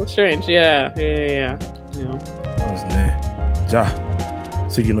strange. Yeah. そうですね。じゃあ、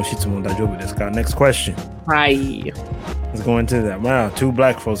次の質問大丈夫ですか? Next question. Hi. Let's go into that. Wow, 2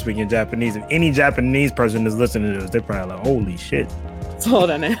 black folks speaking Japanese. If any Japanese person is listening to this, they're probably like, holy shit. そう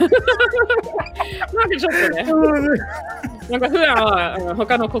だね。なんかちょっとね。なんか普段は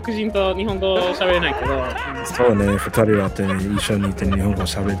他の黒人と日本語を喋れないけど。そうね、2人だってね、一緒にいて日本語を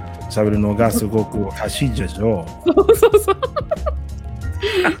喋るのがすごくおかしいでしょ。そう。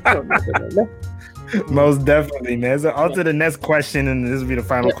Most definitely, man. So on to the next question, and this will be the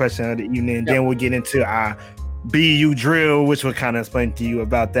final question of the evening. And then we'll get into our BEU drill, which will kind of explain to you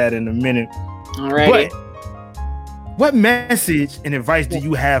about that in a minute. All right. But what message and advice do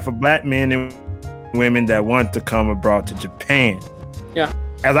you have for black men and women that want to come abroad to Japan? Yeah.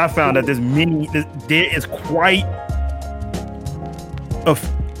 As I found that there is quite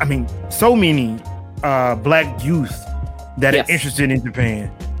so many black youth that are interested in Japan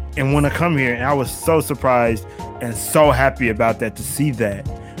and want to come here. And I was so surprised and so happy about that, to see that.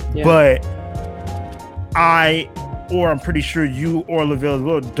 Yeah. But I'm pretty sure you or Lavelle as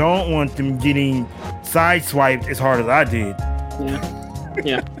well don't want them getting sideswiped as hard as I did.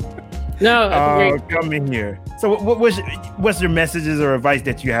 Yeah. No, come in here. So what's your messages or advice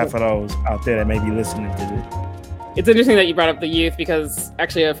that you have for those out there that may be listening to this? It's interesting that you brought up the youth, because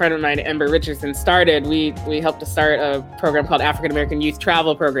actually a friend of mine, Ember Richardson, we helped to start a program called African American Youth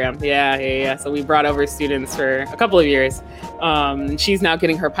Travel Program. Yeah. So we brought over students for a couple of years. She's now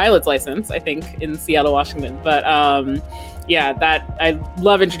getting her pilot's license, I think, in Seattle, Washington. But that I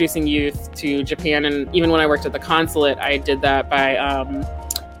love introducing youth to Japan. And even when I worked at the consulate, I did that by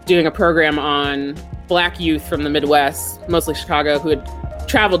doing a program on Black youth from the Midwest, mostly Chicago, who had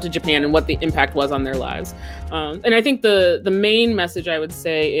traveled to Japan and what the impact was on their lives. And I think the main message I would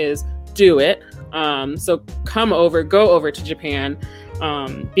say is do it. So go over to Japan,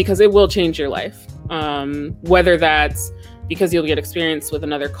 because it will change your life. Whether that's because you'll get experience with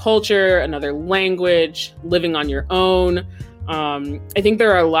another culture, another language, living on your own. I think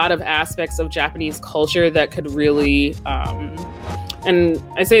there are a lot of aspects of Japanese culture that could really, and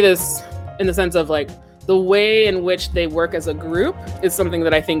I say this in the sense of like, the way in which they work as a group is something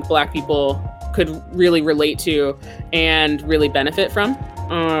that I think Black people could really relate to and really benefit from.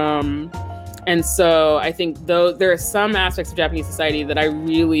 And so I think though there are some aspects of Japanese society that I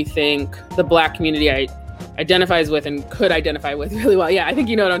really think the Black community identifies with and could identify with really well. Yeah, I think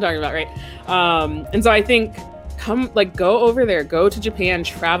you know what I'm talking about, right? And so I think go over there, go to Japan,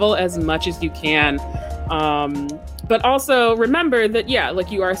 travel as much as you can. But also remember that,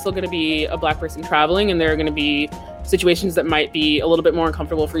 you are still going to be a Black person traveling, and there are going to be situations that might be a little bit more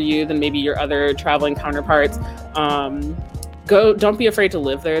uncomfortable for you than maybe your other traveling counterparts. Don't be afraid to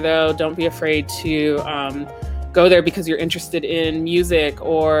live there, though. Don't be afraid to go there because you're interested in music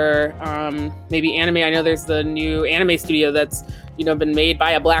or maybe anime. I know there's the new anime studio that's been made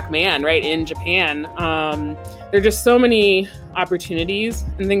by a Black man, right, in Japan. There are just so many opportunities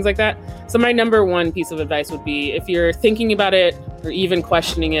and things like that. So my number one piece of advice would be, if you're thinking about it or even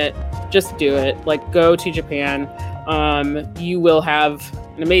questioning it, just do it. Go to Japan. You will have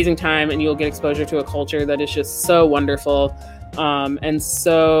an amazing time, and you'll get exposure to a culture that is just so wonderful and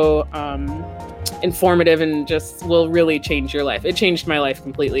so informative, and just will really change your life. It changed my life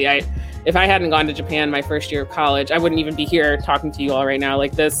completely. If I hadn't gone to Japan my first year of college, I wouldn't even be here talking to you all right now.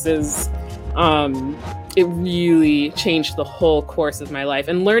 This is it really changed the whole course of my life.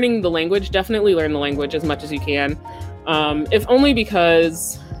 And learning the language, definitely learn the language as much as you can. If only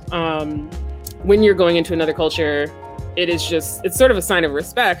because when you're going into another culture, it's sort of a sign of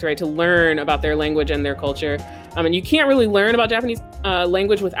respect, right, to learn about their language and their culture. And you can't really learn about Japanese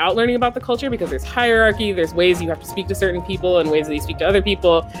language without learning about the culture, because there's hierarchy, there's ways you have to speak to certain people and ways that you speak to other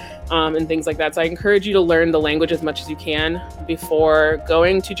people, and things like that. So I encourage you to learn the language as much as you can before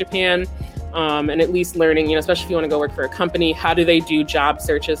going to Japan. And at least learning, especially if you want to go work for a company, how do they do job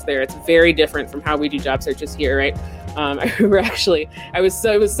searches there? It's very different from how we do job searches here, right? I remember actually, it was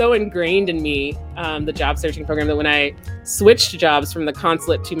so ingrained in me, the job searching program, that when I switched jobs from the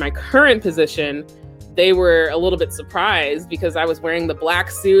consulate to my current position, they were a little bit surprised because I was wearing the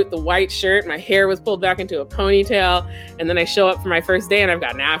black suit, the white shirt, my hair was pulled back into a ponytail, and then I show up for my first day and I've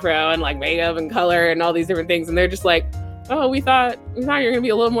got an afro and makeup and color and all these different things, and they're just like, oh, we thought you were going to be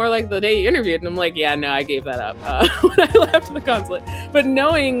a little more like the day you interviewed. And I'm like, yeah, no, I gave that up when I left the consulate. But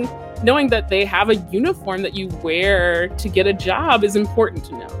knowing knowing that they have a uniform that you wear to get a job is important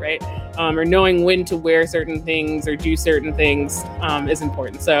to know, right? Or knowing when to wear certain things or do certain things is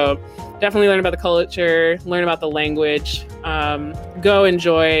important. So definitely learn about the culture, learn about the language, go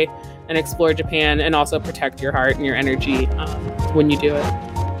enjoy and explore Japan, and also protect your heart and your energy when you do it.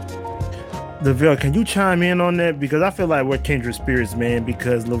 Lavelle, can you chime in on that? Because I feel like we're kindred spirits, man,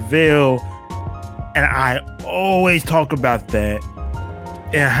 because Lavelle and I always talk about that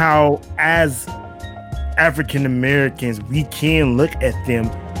and how as African Americans, we can look at them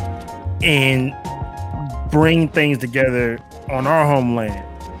and bring things together on our homeland.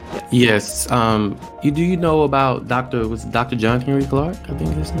 Yes. Do you know about Dr. John Henry Clark? I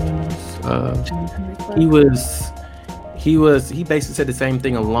think his name was. He basically said the same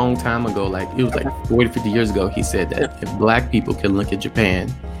thing a long time ago. Like it was like 40, 50 years ago. He said that if Black people can look at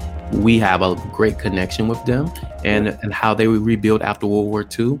Japan, we have a great connection with them, and how they would rebuild after World War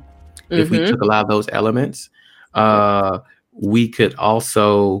II. If we took a lot of those elements, we could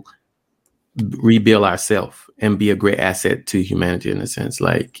also rebuild ourselves and be a great asset to humanity in a sense.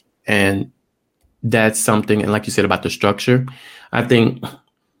 Like, and that's something. And like you said about the structure, I think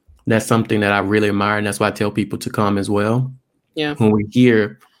that's something that I really admire, and that's why I tell people to come as well. Yeah. When we're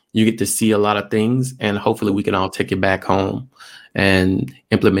here, you get to see a lot of things, and hopefully we can all take it back home and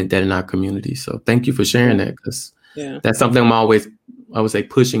implement that in our community. So thank you for sharing that, because that's something I would say,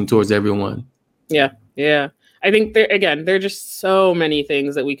 pushing towards everyone. Yeah. Yeah. I think there are just so many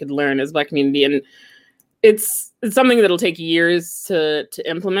things that we could learn as Black community, and it's something that'll take years to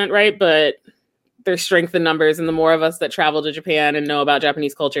implement, right? But there's strength in numbers, and the more of us that travel to Japan and know about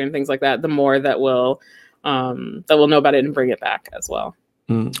Japanese culture and things like that, the more that we'll know about it and bring it back as well.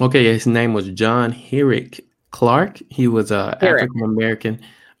 Okay, his name was John Herrick Clark. He was a African American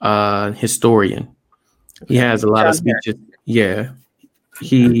historian. He has a lot of speeches. Yeah,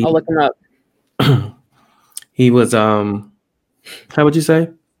 I'll look him up. He was how would you say?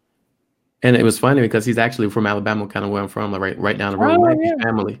 And it was funny because he's actually from Alabama, kind of where I'm from, like right down the road. BeU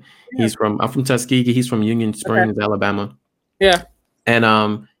Family. Yeah. I'm from Tuskegee. He's from Union Springs, Alabama. Yeah.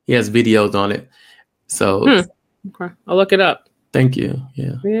 And he has videos on it. So okay, I'll look it up. Thank you.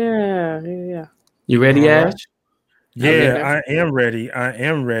 Yeah. Yeah. You ready, Ash? Yeah, I am ready. I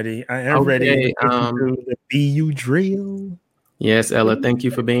am ready to the BEU drill. Yes, Ella, thank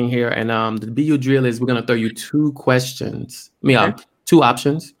you for being here. And the BEU drill is, we're going to throw you two questions. Two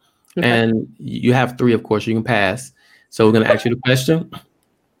options. Okay. And you have three, of course, you can pass. So we're going to ask you the question.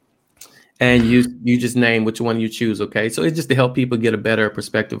 And you just name which one you choose, okay? So it's just to help people get a better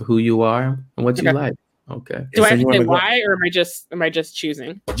perspective of who you are and what you like. Okay. Do I have to say why, or am I just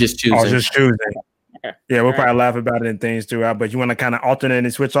choosing? Just choosing. Oh, just choosing. Okay. Yeah, we'll probably laugh about it and things too. But you want to kind of alternate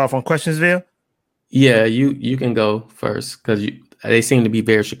and switch off on questions, Ville? Yeah, you can go first, because they seem to be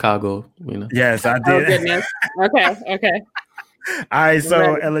very Chicago, you know. Yes, I did. Oh, goodness. Okay. All right,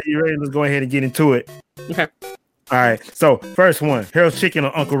 so Ella, you ready? Let's go ahead and get into it. Okay. All right, so first one, Harold's Chicken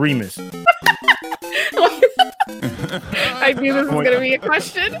or Uncle Remus? I knew this was going to be a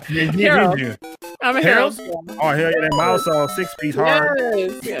question. Harold. I'm a Harold. Oh, hell yeah, that mouse all 6-piece hard.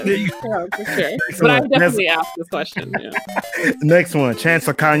 Yes. Harold, for sure. But I definitely asked this question. Yeah. Next one, Chance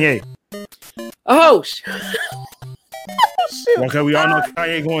or Kanye? Oh, shoot. Okay, we all know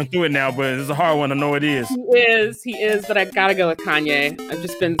Kanye going through it now, but it's a hard one. I know it is. He is, but I gotta go with Kanye.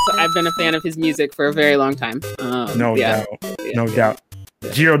 I've been a fan of his music for a very long time. No doubt.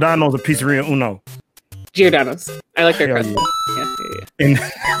 Giordano's or Pizzeria Uno? Giordano's. I like their crust. Yeah.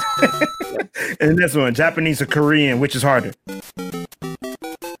 And this one, Japanese or Korean, which is harder?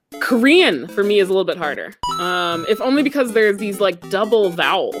 Korean for me is a little bit harder. If only because there's these like double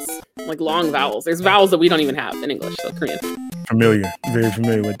vowels, like long vowels. There's vowels that we don't even have in English, so Korean. Very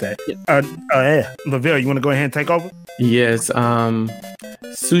familiar with that. Yeah. Lavelle, you want to go ahead and take over? Yes.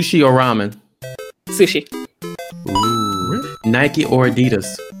 Sushi or ramen? Sushi. Ooh. Really? Nike or Adidas?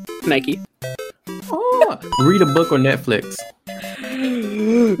 Nike. Oh, read a book or Netflix?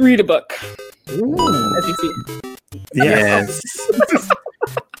 Read a book. Ooh. As you see. Yes.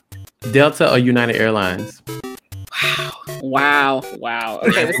 Delta or United Airlines? Wow.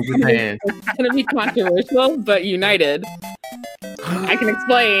 Okay, this is going to be controversial, but United. I can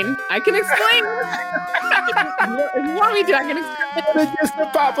explain. If you want me to, I can explain. It's just the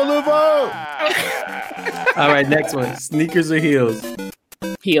popular vote. All right, next one. Sneakers or heels?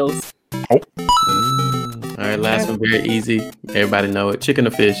 Heels. Oh. All right, last one, very easy. Everybody know it. Chicken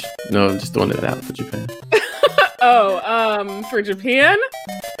or fish? No, I'm just throwing it out for Japan. For Japan?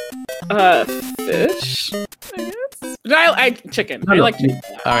 Fish, I guess. I chicken. I like chicken.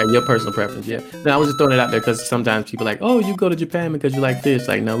 All right, your personal preference, yeah. No, I was just throwing it out there because sometimes people are like, oh, you go to Japan because you like fish.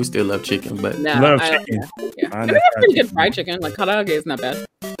 Like, no, we still love chicken, but love chicken. I mean, that's pretty good fried chicken. Like karaage is not bad.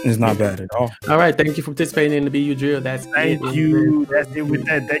 It's not bad at all. All right, thank you for participating in the BeU Drill. Thank you. That's it with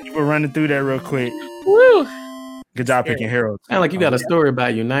that. Thank you for running through that real quick. Woo! Good job picking heroes. Sound like you got a story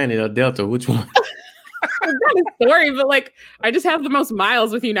about United or Delta. Which one? I've got a story, but like I just have the most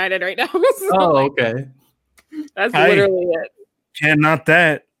miles with United right now. So, okay. That's literally it. Cannot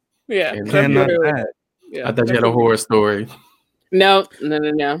that. Yeah. Cannot that. Yeah, I thought you had a horror story. No.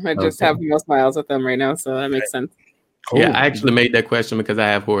 I just have the most miles with them right now, so that makes sense. Cool. Yeah, I actually made that question because I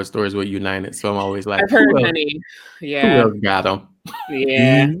have horror stories with United, so I'm always like, I've heard many. Yeah. Who else got them?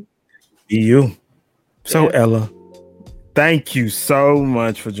 Yeah. BeU. So Ella, thank you so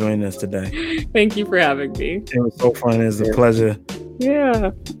much for joining us today. Thank you for having me. It was so fun. It was a pleasure.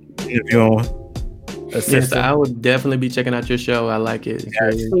 Yeah. Yes, I would definitely be checking out your show. I like it.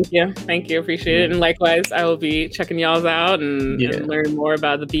 Thank you. Appreciate it. And likewise, I will be checking y'all's out and learn more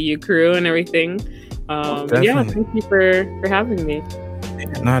about the BeU crew and everything. Thank you for having me.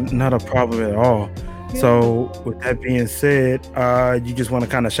 Not a problem at all. So with that being said, you just want to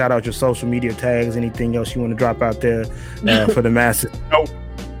kind of shout out your social media tags, anything else you want to drop out there for the masses?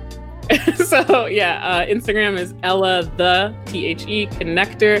 So Instagram is Ella the THE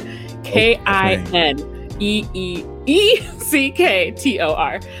Connector, KINEECKTOR.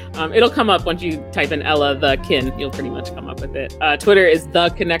 It'll come up once you type in Ella the Kin. You'll pretty much come up with it. Twitter is The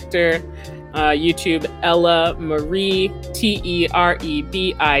Connector. YouTube Ella Marie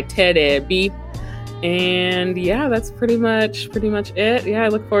TEREBI Terebi. And that's pretty much it. I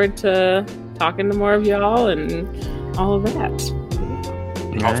look forward to talking to more of y'all and all of that.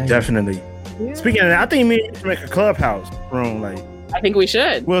 Oh, definitely. Speaking of that, I think we need to make a clubhouse room. Like, I think we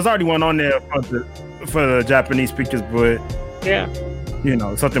should. Well, there's already one on there for the Japanese speakers, but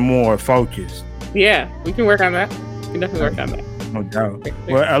something more focused. Yeah, we can work on that. We can definitely work on that. No doubt.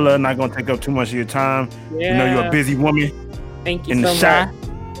 Well, Ella, not gonna take up too much of your time. Yeah. You're a busy woman. Thank you in so the Shy. much.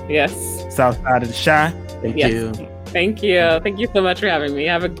 Yes. South side of the Shy. Thank you. Thank you. Thank you so much for having me.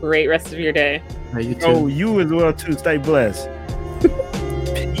 Have a great rest of your day. You too. Oh, you as well too. Stay blessed.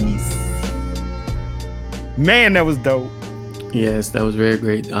 Peace. Man, that was dope. Yes, that was very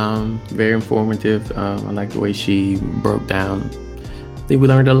great. Very informative. I like the way she broke down. I think we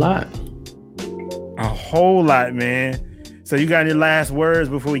learned a lot. A whole lot, man. So you got any last words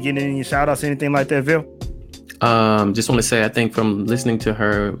before we get into any shout outs, anything like that, Vil? Just want to say, I think from listening to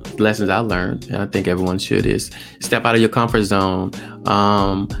her, lessons I learned, and I think everyone should, is step out of your comfort zone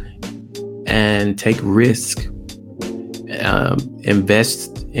and take risk.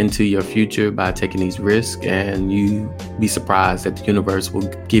 Invest into your future by taking these risks, and you be surprised that the universe will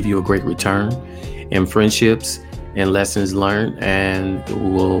give you a great return in friendships and lessons learned, and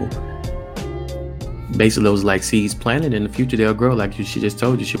will basically those like seeds planted. In the future they'll grow. Like she just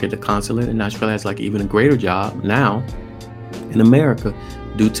told you, she'll get the consulate, and now she has like even a greater job now in America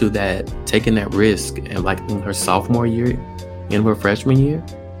due to that, taking that risk. And like in her sophomore year, in her freshman year,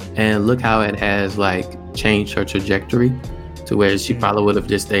 and look how it has like changed her trajectory to where she probably would have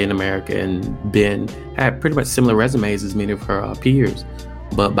just stayed in America and had pretty much similar resumes as many of her peers,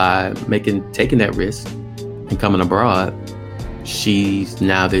 but by taking that risk and coming abroad, she's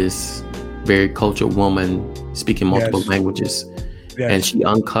now this very cultured woman speaking multiple languages. And she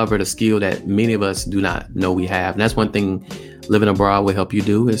uncovered a skill that many of us do not know we have. And that's one thing living abroad will help you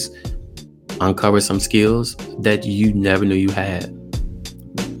do, is uncover some skills that you never knew you had.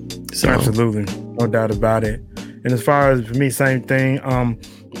 So absolutely, no doubt about it. And as far as for me, same thing.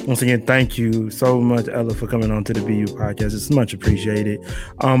 Once again, thank you so much, Ella, for coming on to the BeU podcast. It's much appreciated.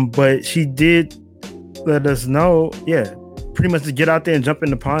 But she did let us know, pretty much to get out there and jump in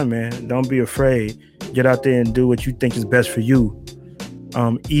the pond, man. Don't be afraid. Get out there and do what you think is best for you.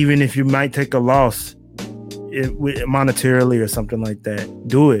 Even if you might take a loss monetarily or something like that,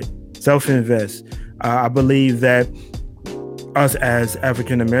 do it. Self-invest. I believe that us as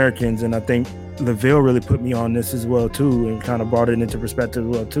African Americans, and I think LaVille really put me on this as well too, and kind of brought it into perspective as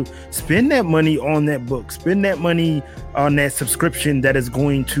well too. Spend that money on that book. Spend that money on that subscription that is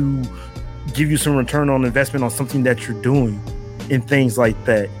going to give you some return on investment on something that you're doing, and things like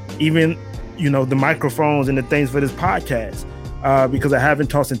that. Even, the microphones and the things for this podcast, because I haven't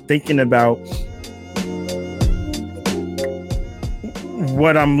tossed and thinking about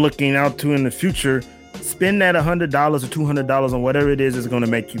what I'm looking out to in the future. Spend that $100 or $200 on whatever it is going to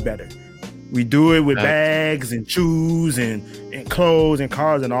make you better. We do it with bags and shoes and clothes and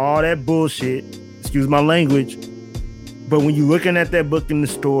cars and all that bullshit. Excuse my language. But when you're looking at that book in the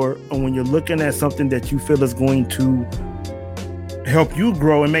store, or when you're looking at something that you feel is going to help you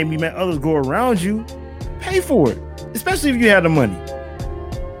grow and maybe make others grow around you, pay for it, especially if you have the money.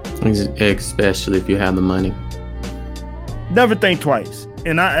 Especially if you have the money. Never think twice.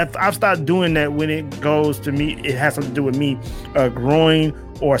 And I've started doing that when it goes to me. It has something to do with me growing,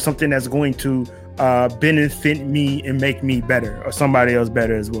 or something that's going to benefit me and make me better, or somebody else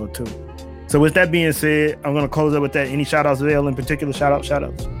better as well too. So with that being said, I'm going to close up with that. Any shout outs, Vale, in particular? Shout outs. I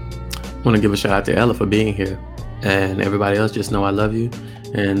want to give a shout out to Ella for being here, and everybody else. Just know I love you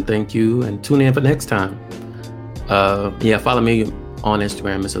and thank you, and tune in for next time. Follow me on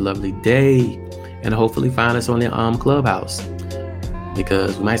Instagram. It's a lovely day, and hopefully find us on the Clubhouse,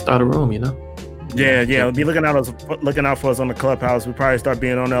 because we might start a room, Yeah. Be looking out for us on the Clubhouse. We probably start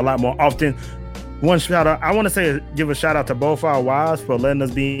being on there a lot more often. One shout out, I want to give a shout out to both our wives for letting us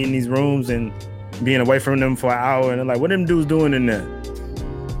be in these rooms and being away from them for an hour, and they're like, what them dudes doing in there?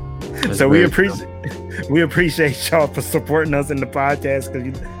 That's so we appreciate y'all for supporting us in the podcast,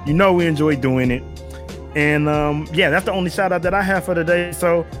 because we enjoy doing it. And that's the only shout out that I have for today.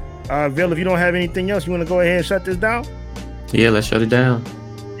 So Vil, if you don't have anything else, you want to go ahead and shut this down? Yeah, let's shut it down.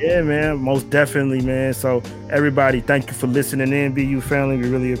 Yeah, man, most definitely, man. So everybody, thank you for listening in, BeU Family. We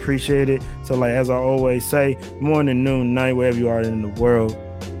really appreciate it. So like, as I always say, morning, noon, night, wherever you are in the world,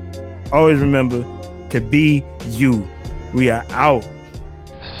 always remember to be you. We are out.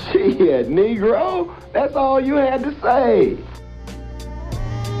 Shit, Negro, that's all you had to say.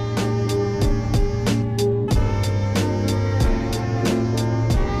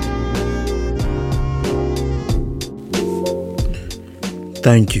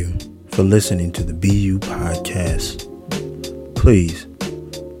 Thank you for listening to the BeU podcast. Please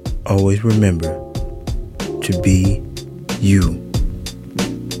always remember to be you.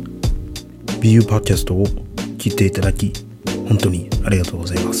 BeU パーキャストを聞いていただき本当にありがとうご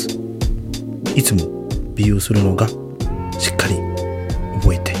ざいます。いつもBeUするのがしっかり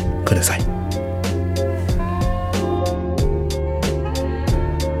覚えてください。